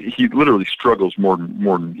 you know, he literally struggles more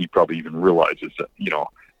than he probably even realizes that, you know,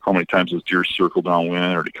 how many times those deer circle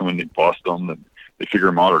downwind, or they come in, they bust them, and they figure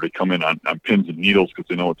them out, or they come in on pins and needles because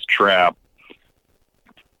they know it's a trap.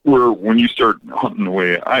 Where when you start hunting the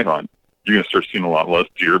way I hunt, you're going to start seeing a lot less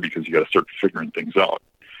deer because you got to start figuring things out.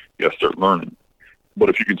 You got to start learning. But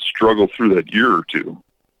if you can struggle through that year or two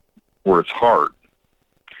where it's hard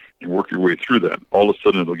and work your way through that, all of a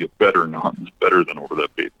sudden it'll get better, and the hunting's better than over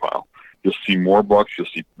that bait pile. You'll see more bucks, you'll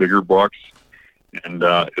see bigger bucks, and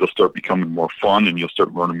it'll start becoming more fun, and you'll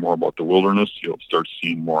start learning more about the wilderness. You'll start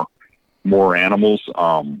seeing more animals,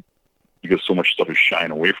 because so much stuff is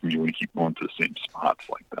shying away from you when you keep going to the same spots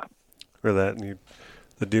like that. For that, and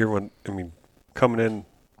the deer, coming in,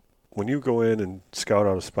 when you go in and scout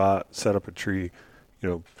out a spot, set up a tree, you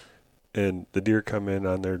know, and the deer come in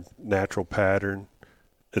on their natural pattern,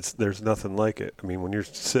 there's nothing like it. I mean, when you're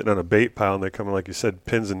sitting on a bait pile and they're coming, like you said,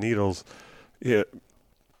 pins and needles, it's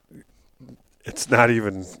not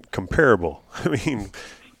even comparable. I mean,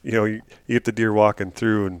 you know, you get the deer walking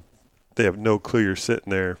through and they have no clue you're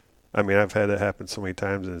sitting there. I mean, I've had that happen so many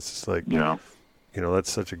times, and it's just like, yeah, you know, that's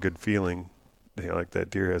such a good feeling. You know, like that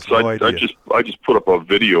deer has so no idea. I just put up a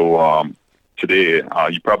video today.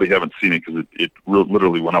 You probably haven't seen it because it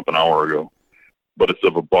literally went up an hour ago, but it's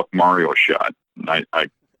of a buck Mario shot. And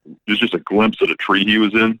there's just a glimpse of the tree he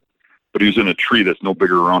was in, but he was in a tree that's no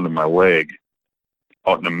bigger around than my leg,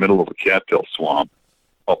 out in the middle of a cattail swamp,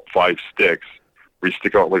 up 5 sticks, where you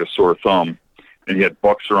stick out like a sore thumb, and he had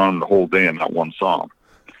bucks around him the whole day and not one saw him.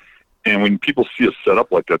 And when people see us set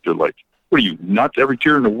up like that, they're like, what are you, nuts? Every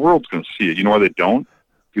deer in the world's going to see it. You know why they don't?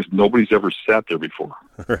 Because nobody's ever sat there before.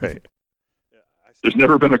 Right. There's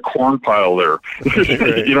never been a corn pile there.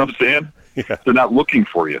 Right. You know what I'm saying? Yeah. They're not looking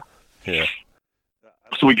for you. Yeah.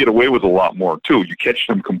 So we get away with a lot more, too. You catch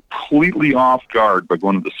them completely off guard by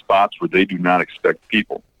going to the spots where they do not expect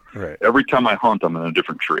people. Right. Every time I hunt, I'm in a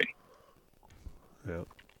different tree. Yeah.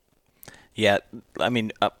 Yeah, I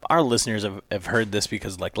mean, our listeners have heard this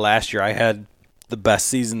because, like, last year I had the best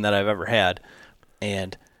season that I've ever had,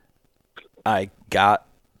 and I got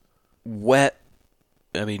wet.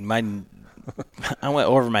 I mean, I went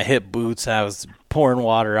over my hip boots. I was pouring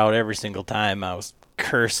water out every single time. I was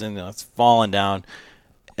cursing. I was falling down.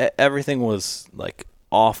 Everything was, like,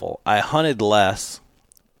 awful. I hunted less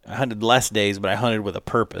days, but I hunted with a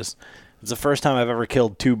purpose. It's the first time I've ever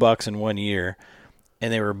killed 2 bucks in 1 year.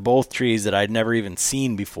 And they were both trees that I'd never even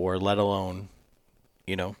seen before, let alone,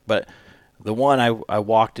 you know. But the one I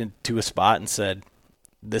walked into a spot and said,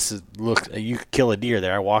 you could kill a deer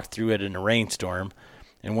there. I walked through it in a rainstorm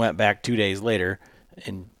and went back 2 days later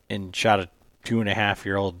and shot a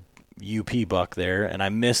 2.5-year-old UP buck there. And I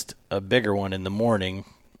missed a bigger one in the morning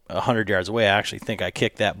 100 yards away. I actually think I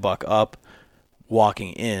kicked that buck up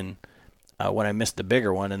walking in when I missed the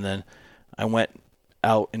bigger one. And then I went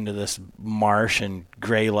out into this marsh, and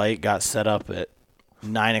gray light got set up at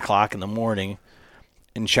 9 o'clock in the morning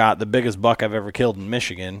and shot the biggest buck I've ever killed in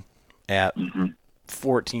Michigan at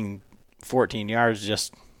 14 yards,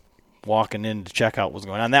 just walking in to check out what's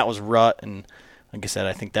going on. That was rut, and like I said,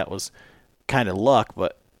 I think that was kind of luck,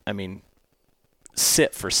 but I mean,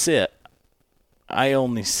 sit for sit, I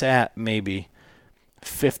only sat maybe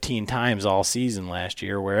 15 times all season last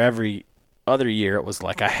year, where every other year it was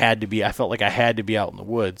like I felt like I had to be out in the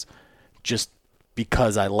woods just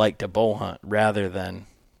because I like to bow hunt rather than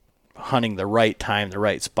hunting the right time, the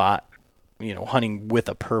right spot, you know, hunting with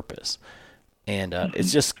a purpose. And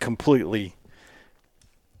it's just a completely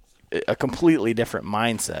different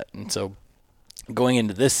mindset. And so going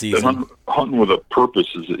into this That season. hunting with a purpose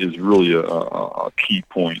is really a key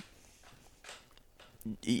point.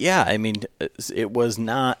 Yeah, I mean, it was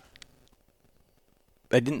not.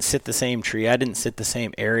 I didn't sit the same tree. I didn't sit the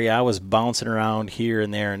same area. I was bouncing around here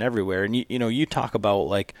and there and everywhere. And you talk about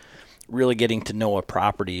like really getting to know a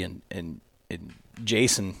property, and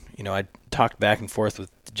Jason, I talked back and forth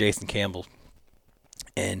with Jason Campbell,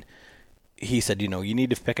 and he said, you need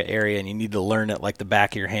to pick an area and you need to learn it like the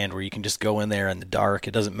back of your hand, where you can just go in there in the dark.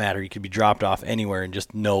 It doesn't matter. You could be dropped off anywhere and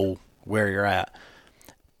just know where you're at.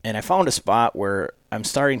 And I found a spot where I'm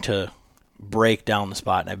starting to break down the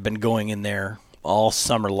spot, and I've been going in there all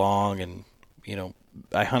summer long, and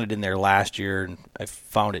I hunted in there last year, and I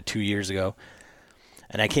found it 2 years ago.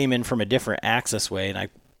 And I came in from a different access way, and I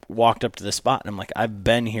walked up to the spot, and I'm like, I've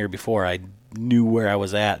been here before. I knew where I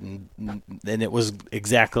was at, and it was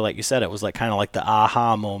exactly like you said. It was like kind of like the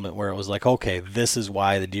aha moment where it was like, okay, this is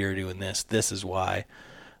why the deer are doing this. This is why.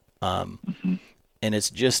 And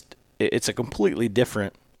it's a completely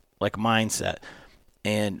different like mindset.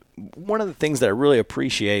 And one of the things that I really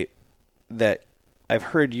appreciate that I've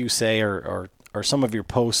heard you say, or some of your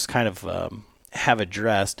posts kind of have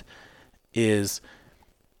addressed, is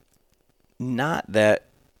not that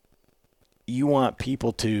you want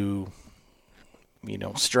people to,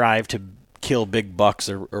 strive to kill big bucks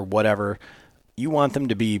or whatever. You want them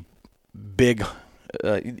to be big.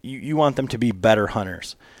 You want them to be better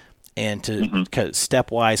hunters, and to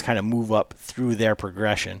stepwise kind of move up through their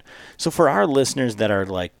progression. So for our listeners that are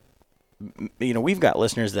like, we've got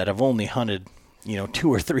listeners that have only hunted,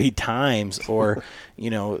 2 or 3 times, or,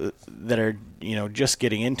 that are, just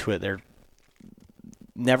getting into it. They're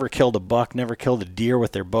never killed a buck, never killed a deer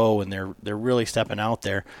with their bow, and they're really stepping out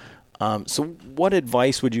there. So what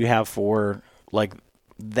advice would you have for like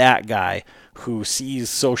that guy who sees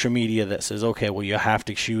social media that says, okay, well, you have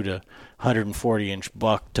to shoot a 140-inch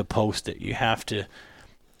buck to post it. You have to.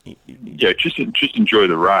 Yeah, just enjoy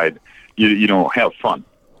the ride. Have fun.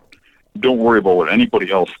 Don't worry about what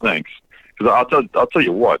anybody else thinks. Because I'll tell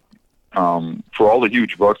you what. For all the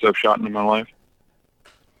huge bucks I've shot in my life,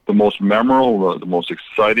 the most memorable, the most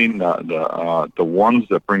exciting, the ones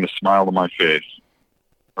that bring a smile to my face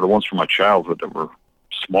are the ones from my childhood that were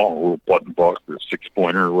small, a little button buck or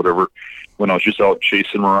 6-pointer or whatever. When I was just out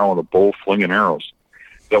chasing around with a bow, flinging arrows,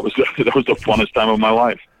 that was the funnest time of my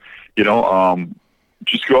life.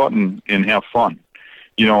 Just go out and have fun.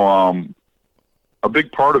 A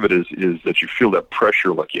big part of it is that you feel that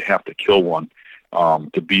pressure, like you have to kill one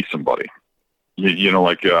to be somebody. You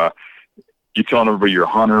telling everybody you're a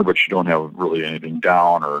hunter, but you don't have really anything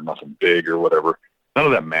down or nothing big or whatever. None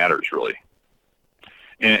of that matters really.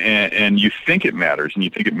 And you think it matters, and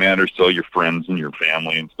you think it matters to all your friends and your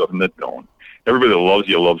family and stuff, and that don't. Everybody that loves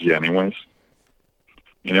you anyways.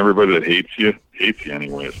 And everybody that hates you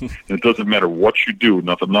anyways. And it doesn't matter what you do,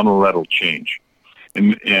 none of that will change.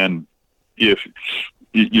 And if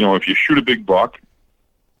you shoot a big buck,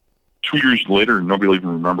 2 years later, nobody will even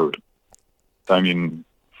remember it. I mean,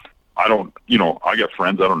 I got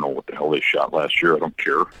friends, I don't know what the hell they shot last year. I don't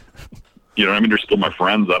care. They're still my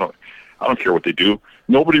friends. I don't care what they do.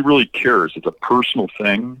 Nobody really cares. It's a personal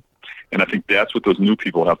thing. And I think that's what those new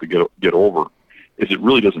people have to get over, is it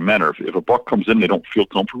really doesn't matter. If a buck comes in, they don't feel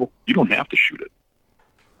comfortable, you don't have to shoot it.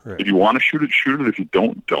 Right. If you want to shoot it, shoot it. If you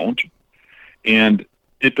don't. And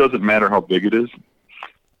it doesn't matter how big it is.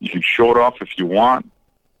 You can show it off if you want.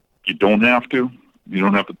 You don't have to. You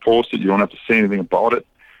don't have to post it. You don't have to say anything about it.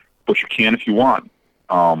 But you can if you want.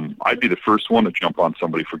 I'd be the first one to jump on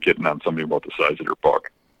somebody for getting on somebody about the size of their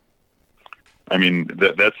buck. I mean,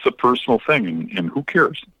 that's a personal thing, and who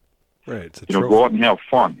cares? Right. It's go out and have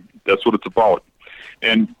fun. That's what it's about.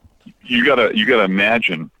 And you gotta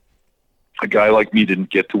imagine a guy like me didn't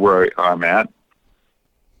get to where I'm at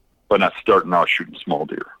by not starting out shooting small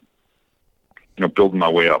deer. Building my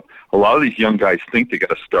way up. A lot of these young guys think they got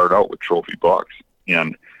to start out with trophy bucks,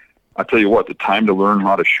 and I tell you what, the time to learn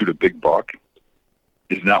how to shoot a big buck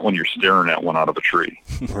is not when you're staring at one out of a tree.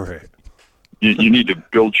 Right. You need to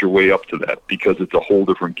build your way up to that, because it's a whole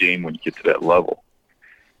different game when you get to that level.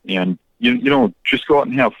 And just go out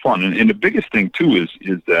and have fun. And the biggest thing too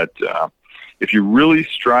is that if you really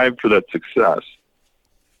strive for that success,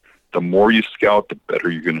 the more you scout, the better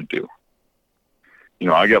you're going to do.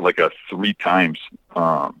 I got like a 3 times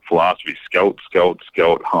philosophy: scout,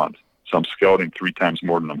 hunt. So I'm scouting 3 times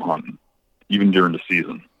more than I'm hunting, even during the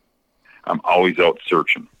season. I'm always out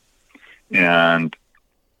searching. And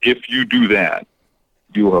if you do that,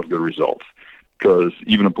 you'll have good results, because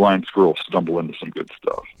even a blind squirrel stumble into some good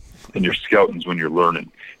stuff. And your scouting's when you're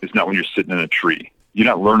learning. It's not when you're sitting in a tree. You're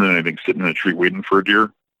not learning anything sitting in a tree waiting for a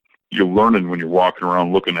deer. you're learning when you're walking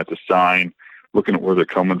around, looking at the sign, looking at where they're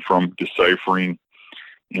coming from, deciphering,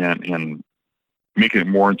 and making it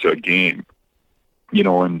more into a game,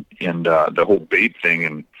 and the whole bait thing,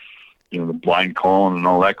 and the blind calling and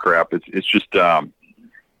all that crap. It's just all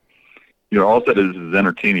that is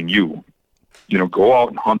entertaining you. Go out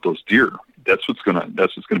and hunt those deer. That's what's gonna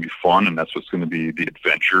be fun, and that's what's gonna be the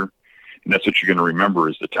adventure, and that's what you're gonna remember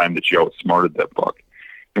is the time that you outsmarted that buck.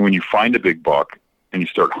 And when you find a big buck and you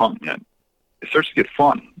start hunting it, it starts to get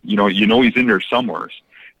fun. He's in there somewhere, and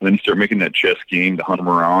then you start making that chess game to hunt him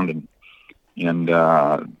around, and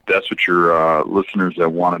that's what your listeners that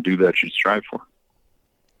want to do that should strive for.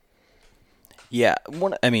 Yeah,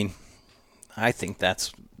 I think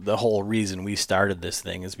that's the whole reason we started this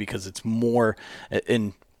thing is because it's more,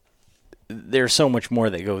 and there's so much more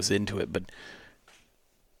that goes into it, but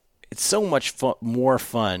it's so much more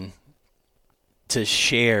fun to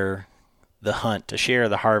share the hunt, to share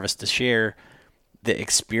the harvest, to share the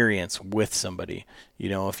experience with somebody.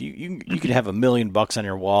 If you could have $1 million on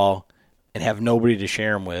your wall and have nobody to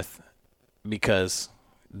share them with because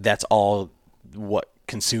that's all what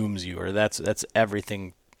consumes you, or that's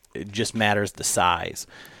everything. It just matters the size.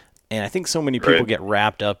 And I think so many people get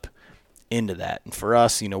wrapped up into that. And for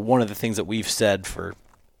us, one of the things that we've said for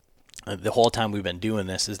the whole time we've been doing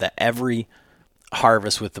this is that every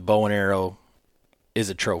harvest with the bow and arrow is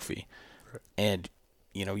a trophy. And,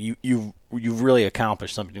 you've really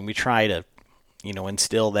accomplished something. We try to,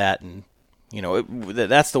 instill that, and,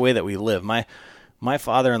 that's the way that we live. My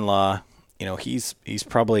father-in-law, he's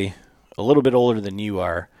probably a little bit older than you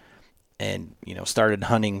are, and, started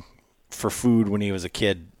hunting for food when he was a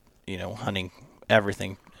kid, hunting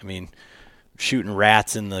everything. Shooting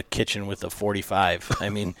rats in the kitchen with a 45. They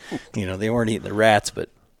weren't eating the rats, but,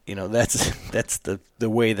 that's the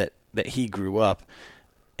way that he grew up.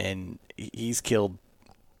 And he's killed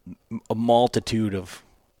a multitude of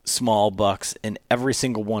small bucks, and every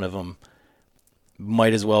single one of them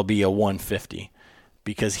might as well be a 150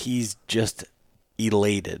 because he's just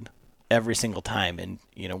elated every single time. And,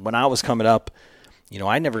 when I was coming up,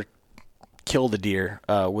 I never killed a deer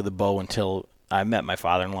with a bow until I met my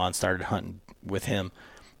father-in-law and started hunting with him.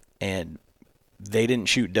 And they didn't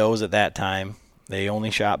shoot does at that time. They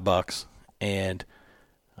only shot bucks. And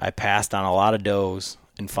I passed on a lot of does.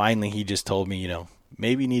 And finally he just told me,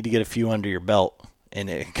 maybe you need to get a few under your belt. And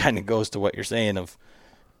it kind of goes to what you're saying of,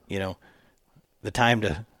 the time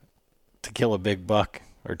to kill a big buck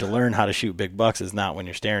or to learn how to shoot big bucks is not when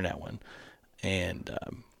you're staring at one. And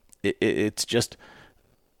it's just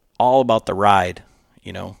all about the ride,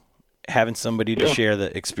 having somebody to share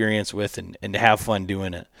the experience with and to have fun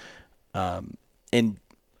doing it. And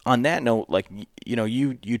on that note, like,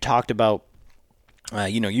 you talked about,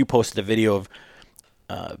 you posted a video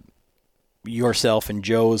of yourself and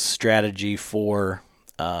Joe's strategy for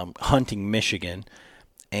hunting Michigan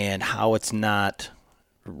and how it's not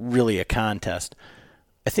really a contest.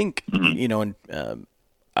 I think,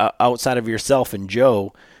 outside of yourself and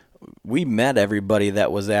Joe, we met everybody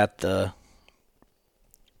that was at the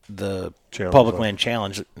Public Land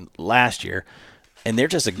Challenge last year, and they're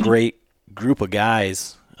just a great group of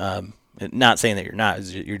guys. Not saying that you're not,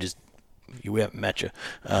 we haven't met you.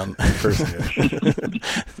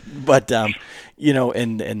 But, and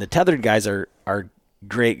the tethered guys are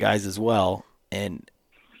great guys as well. And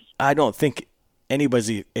I don't think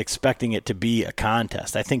anybody's expecting it to be a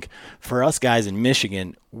contest. I think for us guys in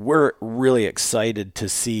Michigan, we're really excited to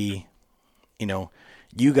see,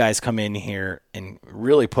 you guys come in here and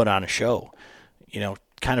really put on a show,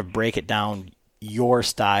 kind of break it down your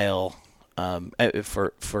style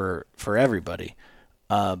for everybody.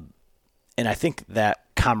 And I think that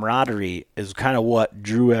camaraderie is kind of what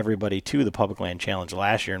drew everybody to the Public Land Challenge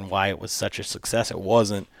last year and why it was such a success. It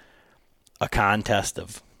wasn't a contest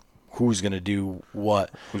of who's going to do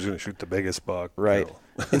what. Who's going to shoot the biggest buck. Right.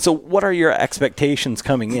 And so what are your expectations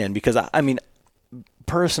coming in? Because,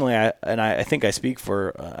 personally, I think I speak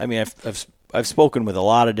for, I've spoken with a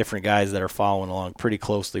lot of different guys that are following along pretty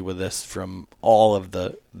closely with this from all of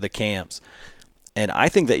the camps. And I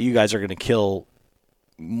think that you guys are going to kill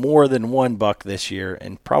more than one buck this year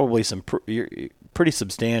and probably some pretty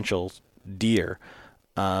substantial deer.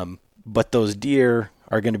 But those deer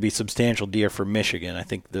are going to be substantial deer for Michigan. I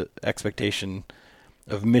think the expectation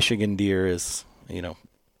of Michigan deer is,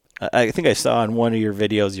 I think I saw in one of your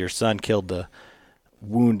videos your son killed the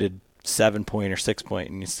wounded 7-point or 6-point,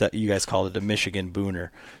 and you guys called it a Michigan booner.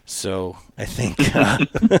 So I think,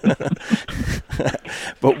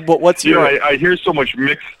 but what's your? I hear so much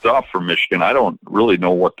mixed stuff from Michigan. I don't really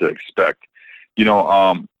know what to expect.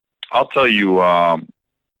 I'll tell you,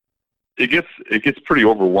 it gets pretty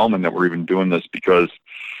overwhelming that we're even doing this, because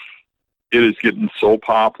it is getting so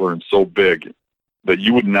popular and so big that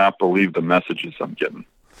you would not believe the messages I'm getting.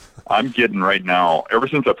 I'm getting right now, ever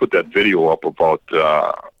since I put that video up about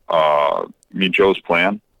me and Joe's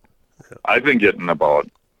plan, I've been getting about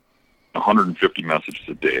 150 messages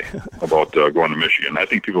a day about going to Michigan. I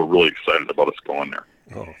think people are really excited about us going there.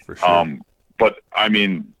 Oh, for sure. But, I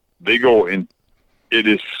mean, they go in. It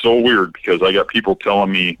is so weird, because I got people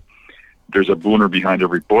telling me there's a booner behind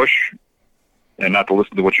every bush, and not to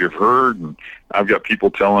listen to what you've heard. And I've got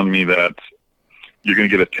people telling me that you're going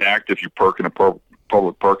to get attacked if you park in a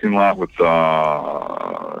public parking lot with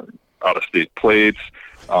out-of-state plates.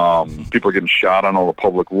 People are getting shot on all the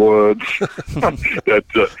public woods.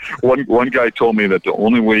 One guy told me that the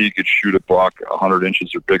only way you could shoot a buck 100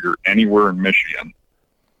 inches or bigger anywhere in Michigan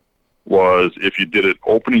was if you did it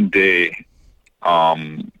opening day.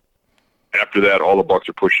 After that, all the bucks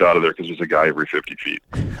are pushed out of there because there's a guy every 50 feet.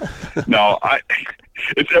 Now,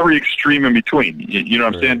 it's every extreme in between. You know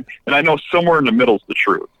what I'm saying? And I know somewhere in the middle is the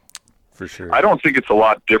truth. For sure. I don't think it's a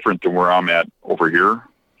lot different than where I'm at over here.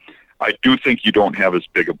 I do think you don't have as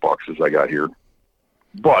big a bucks as I got here.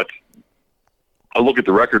 But I look at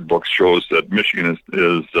the record books, shows that Michigan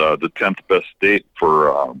is the 10th best state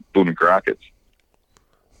for Boone and Crockett's.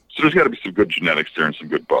 So there's got to be some good genetics there and some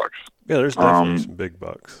good bucks. Yeah, there's definitely some big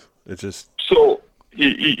bucks. It's just so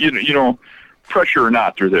you know, pressure or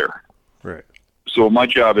not, they're there. Right. So my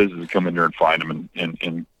job is to come in there and find them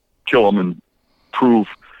and kill them and prove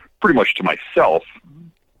pretty much to myself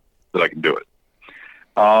that I can do it.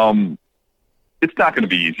 It's not going to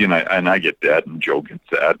be easy, and I get that, and Joe gets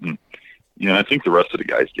that, and I think the rest of the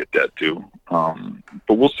guys get that too. But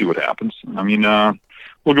we'll see what happens. I mean,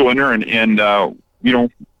 we'll go in there and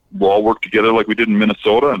we'll all work together like we did in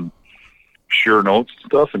Minnesota and share notes and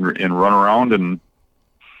stuff and run around. And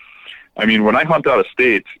I mean, when I hunt out of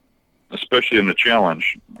state, especially in the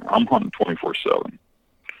challenge, I'm hunting 24/7.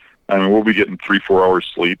 I mean, we'll be getting 3-4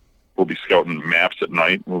 hours sleep. We'll be scouting maps at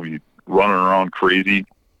night. We'll be running around crazy,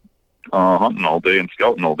 hunting all day and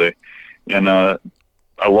scouting all day. And I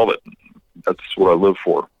love it. That's what I live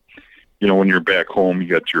for. When you're back home, you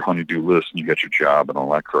got your honey-do list and you got your job and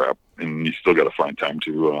all that crap, and you still got to find time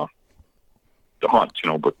to hunt,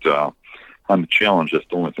 But on the challenge, that's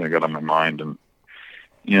the only thing I got on my mind, and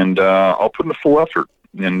I'll put in the full effort,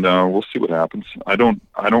 and we'll see what happens. I don't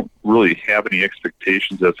really have any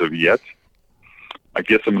expectations as of yet. I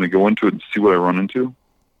guess I'm going to go into it and see what I run into,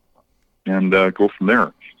 and go from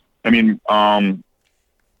there. I mean, I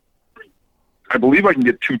believe I can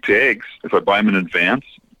get 2 tags if I buy them in advance.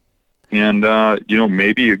 And,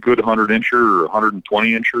 maybe a good 100-incher or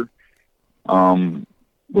 120-incher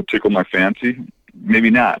would tickle my fancy. Maybe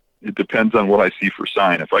not. It depends on what I see for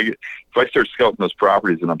sign. If I start scouting those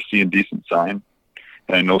properties and I'm seeing decent sign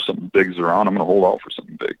and I know something big is around, I'm going to hold out for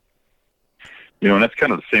something big. And that's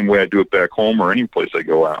kind of the same way I do it back home or any place I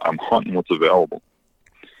go. I'm hunting what's available.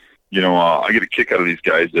 I get a kick out of these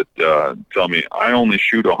guys that tell me I only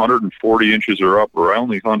shoot 140 inches or up, or I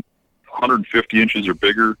only hunt 150 inches or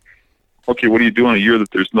bigger. Okay, what do you do in a year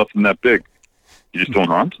that there's nothing that big? You just don't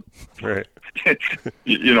hunt? Right.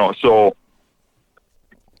 So,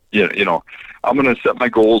 I'm going to set my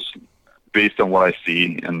goals based on what I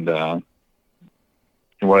see and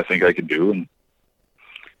what I think I can do and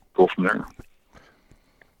go from there.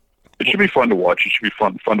 It should be fun to watch. It should be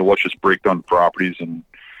fun to watch us break down the properties, and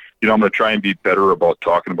I'm going to try and be better about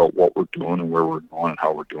talking about what we're doing and where we're going and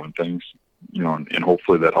how we're doing things, and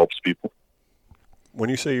hopefully that helps people. When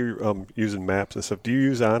you say you're using maps and stuff, do you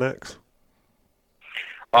use Onyx?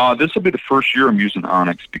 This will be the first year I'm using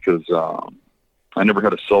Onyx because I never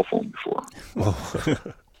had a cell phone before.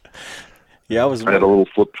 Yeah, I had a little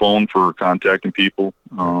flip phone for contacting people.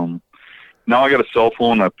 Now I got a cell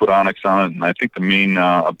phone. I put Onyx on it, and I think the main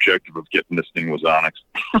objective of getting this thing was Onyx.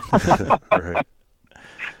 Right.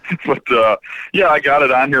 But I got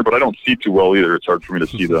it on here, but I don't see too well either. It's hard for me to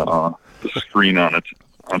see the screen on it.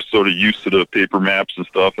 I'm sort of used to the paper maps and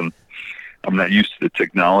stuff, and I'm not used to the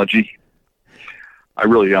technology. I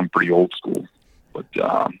really am pretty old school, but it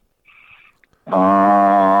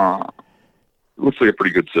looks like a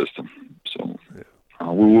pretty good system. So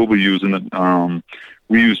we will be using it.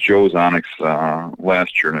 We used Joe's Onyx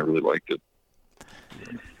last year, and I really liked it.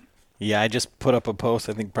 Yeah, I just put up a post.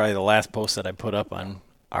 I think probably the last post that I put up on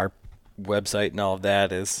our website and all of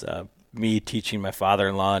that is me teaching my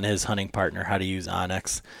father-in-law and his hunting partner how to use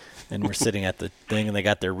Onyx. And we're sitting at the thing, and they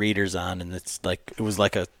got their readers on, and it was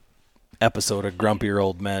like a episode of Grumpier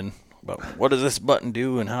Old Men about what does this button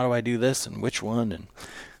do and how do I do this and which one. And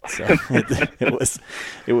So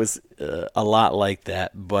it was a lot like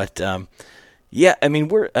that. But yeah, I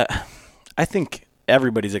mean, I think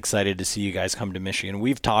everybody's excited to see you guys come to Michigan.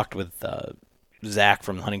 We've talked with Zach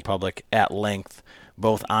from Hunting Public at length,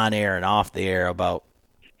 both on air and off the air, about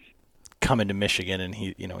coming to Michigan, and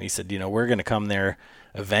he said, we're going to come there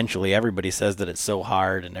eventually. Everybody says that it's so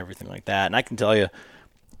hard and everything like that. And I can tell you,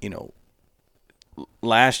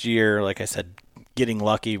 last year, like I said, getting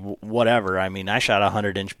lucky, whatever. I mean, I shot a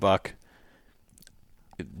 100-inch buck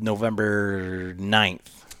November 9th.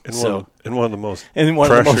 In one of the most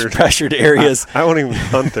pressured areas. I won't even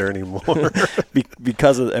hunt there anymore.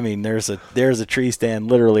 Because of, there's a tree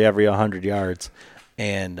stand literally every 100 yards.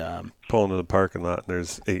 And pull into the parking lot, and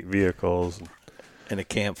there's 8 vehicles and a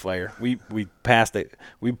campfire. We passed it.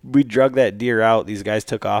 We drug that deer out. These guys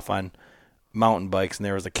took off on mountain bikes, and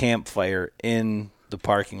there was a campfire in the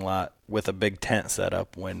parking lot with a big tent set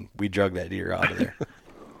up when we drug that deer out of there.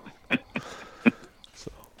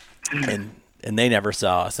 And they never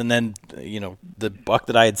saw us. And then the buck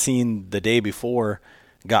that I had seen the day before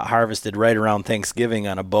got harvested right around Thanksgiving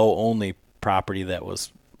on a bow only property that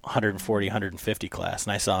was 140, 150 class,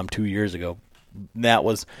 and I saw him 2 years ago. That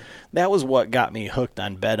was what got me hooked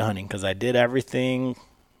on bed hunting, because I did everything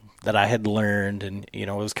that I had learned, and it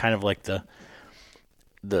was kind of like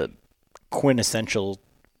the quintessential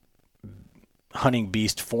hunting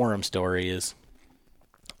beast forum story is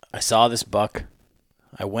I saw this buck,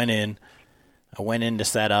 I went in to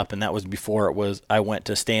set up, and that was before I went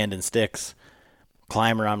to stand and sticks,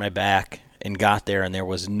 climber on my back, and got there, and there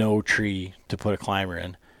was no tree to put a climber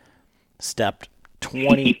in. Stepped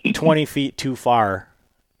 20 feet too far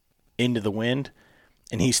into the wind,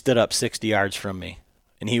 and he stood up 60 yards from me.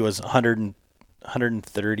 And he was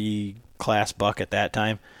 130 class buck at that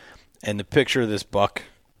time. And the picture of this buck,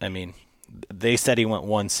 they said he went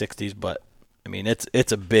 160s, but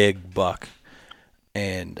it's a big buck.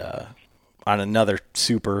 And on another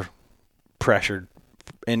super pressured,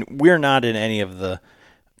 and we're not in any of the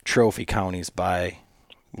trophy counties by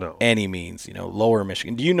any means, lower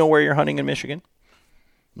Michigan. Do you know where you're hunting in Michigan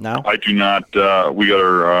now? I do not. We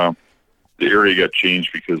got the area got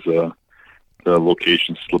changed because the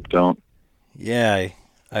location slipped out. Yeah,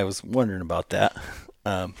 I was wondering about that.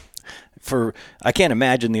 I can't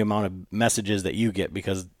imagine the amount of messages that you get,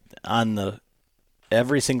 because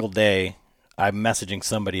every single day I'm messaging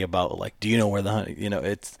somebody about, like, do you know where the hunt?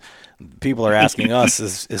 It's people are asking us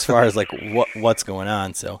as far as like what's going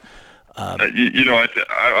on. So.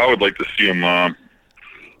 I would like to see him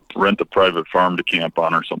rent a private farm to camp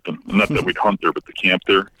on or something. Not that we'd hunt there, but to camp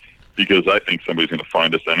there, because I think somebody's going to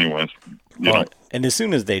find us anyways. And as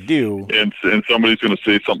soon as they do, and somebody's going to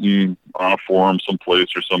say something on a forum someplace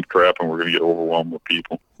or some crap, and we're going to get overwhelmed with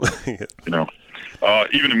people. Even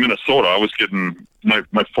in Minnesota, I was getting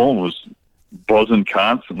my phone was buzzing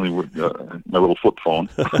constantly with my little flip phone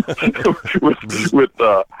with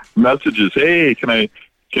messages. Hey, Can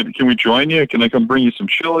we join you? Can I come bring you some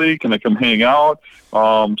chili? Can I come hang out?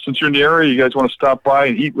 Since you're in the area, you guys want to stop by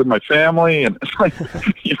and eat with my family? And it's like,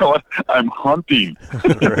 I'm hunting.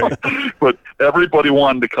 But everybody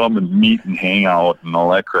wanted to come and meet and hang out and all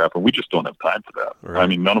that crap, and we just don't have time for that.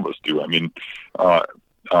 Right. None of us do. Even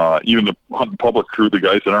the hunting public crew, the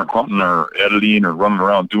guys that aren't hunting are editing or running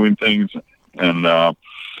around doing things. And I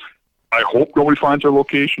hope nobody finds our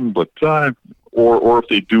location, but or if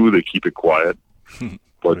they do, they keep it quiet.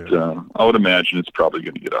 But I would imagine it's probably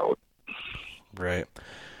going to get out. Right.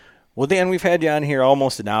 Well, Dan, we've had you on here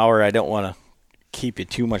almost an hour. I don't want to keep you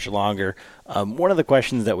too much longer. One of the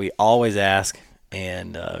questions that we always ask,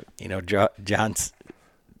 and John's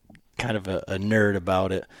kind of a nerd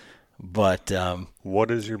about it, but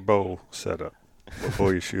what is your bow setup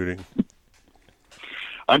before you're shooting?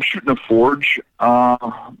 I'm shooting a Forge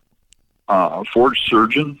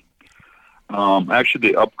Surgeon. Actually,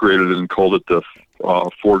 they upgraded it and called it the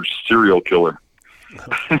Forge Serial Killer.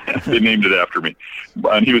 They named it after me,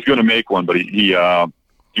 and he was going to make one, but he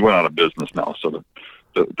went out of business now. So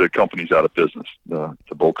the company's out of business. The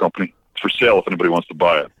bow company, it's for sale if anybody wants to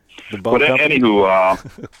buy it. But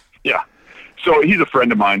anywho, yeah. So he's a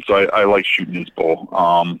friend of mine, so I like shooting his bow.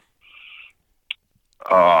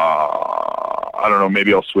 I don't know,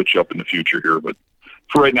 maybe I'll switch up in the future here, but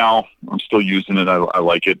for right now, I'm still using it. I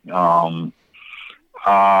like it. It's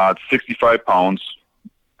 65 pounds.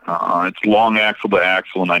 It's long axle to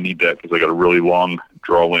axle, and I need that because I got a really long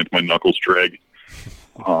draw length. My knuckles drag.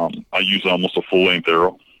 I use almost a full length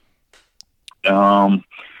arrow. I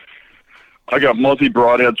got multi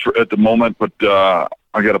broadheads at the moment, but I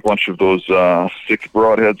got a bunch of those 6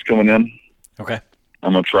 broadheads coming in. Okay.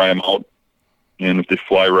 I'm gonna try them out, and if they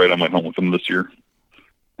fly right, I might hunt with them this year.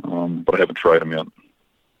 but I haven't tried them yet.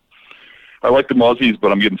 I like the muzzies,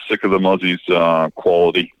 but I'm getting sick of the muzzies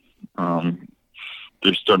quality.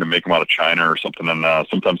 They're starting to make them out of China or something, and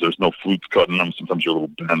sometimes there's no flutes cut in them. Sometimes you're a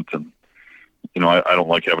little bent, and I don't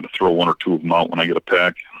like having to throw one or two of them out when I get a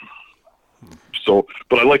pack. So,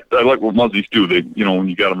 but I like what muzzies do. They, when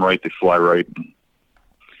you got them right, they fly right.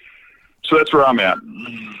 So that's where I'm at.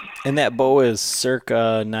 And that bow is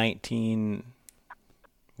circa 19.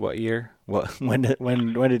 What year? When did he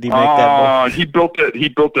make that bow? He built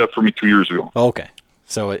that for me 2 years ago. Okay,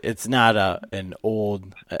 so it's not an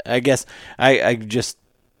old. I guess I just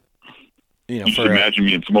you just imagine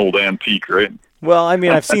me in some old antique, right? Well, I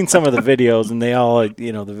mean, I've seen some of the videos, and they all, the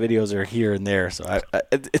videos are here and there. So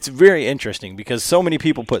it's very interesting because so many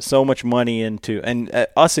people put so much money into, and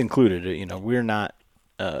us included, we're not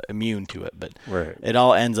immune to it, but right. It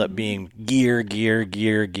all ends up being gear,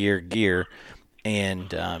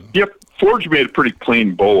 and yep. Forge made a pretty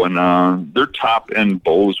clean bow, and their top end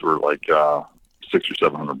bows were like $600 or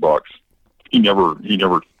 $700. He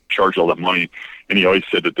never charged all that money, and he always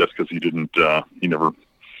said that that's because he never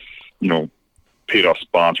paid off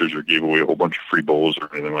sponsors or gave away a whole bunch of free bows or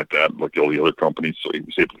anything like that, like all the other companies, so he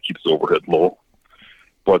was able to keep his overhead low.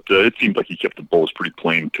 But it seemed like he kept the bows pretty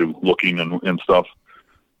plain too, looking and stuff.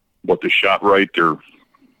 But they shot right, they're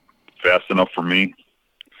fast enough for me,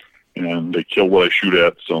 and they kill what I shoot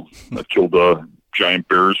at. So I killed giant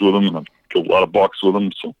bears with them, and I've killed a lot of bucks with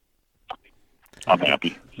them, so I'm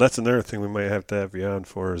happy. That's another thing we might have to have you on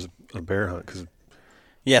for is a bear hunt.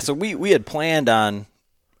 So we had planned on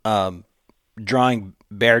drawing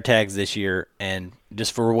bear tags this year, and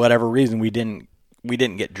just for whatever reason we didn't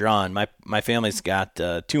get drawn. My family's got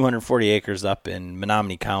 240 acres up in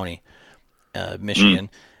Menominee County,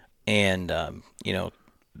 Michigan, and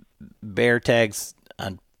bear tags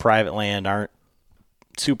on private land aren't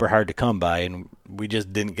super hard to come by, and we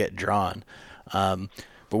just didn't get drawn.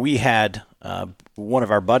 But we had one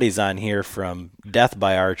of our buddies on here from Death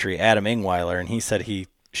by Archery, Adam Ingweiler, and he said he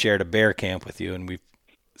shared a bear camp with you, and we've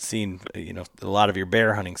seen a lot of your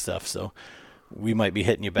bear hunting stuff, so we might be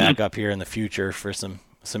hitting you back up here in the future for some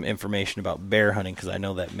information about bear hunting, because I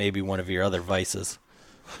know that may be one of your other vices.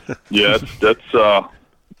 Yeah, that's a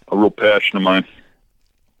real passion of mine.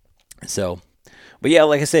 So, but yeah,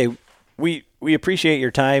 like I say, we appreciate your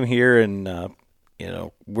time here, and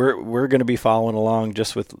we're going to be following along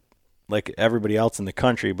just with like everybody else in the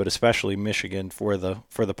country, but especially Michigan for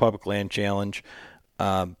the Public Land Challenge.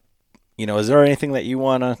 Is there anything that you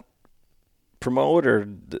want to promote or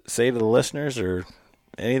say to the listeners or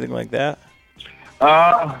anything like that?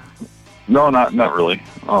 No, not really.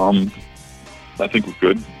 I think we're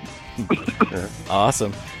good.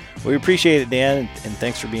 Awesome. We appreciate it, Dan, and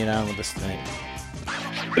thanks for being on with us tonight.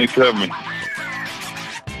 Thanks for having me.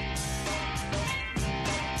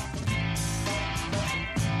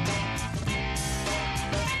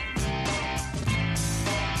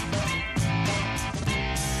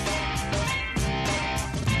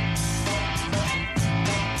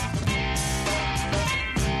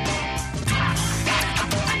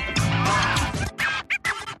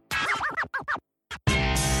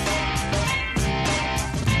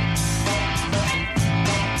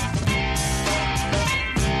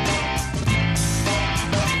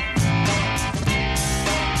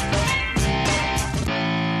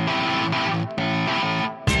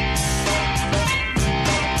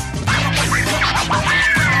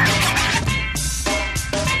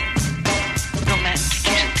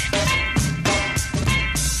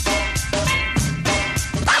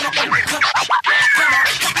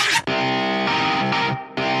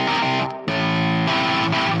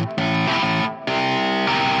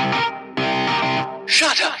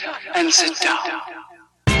 Shut up and sit down.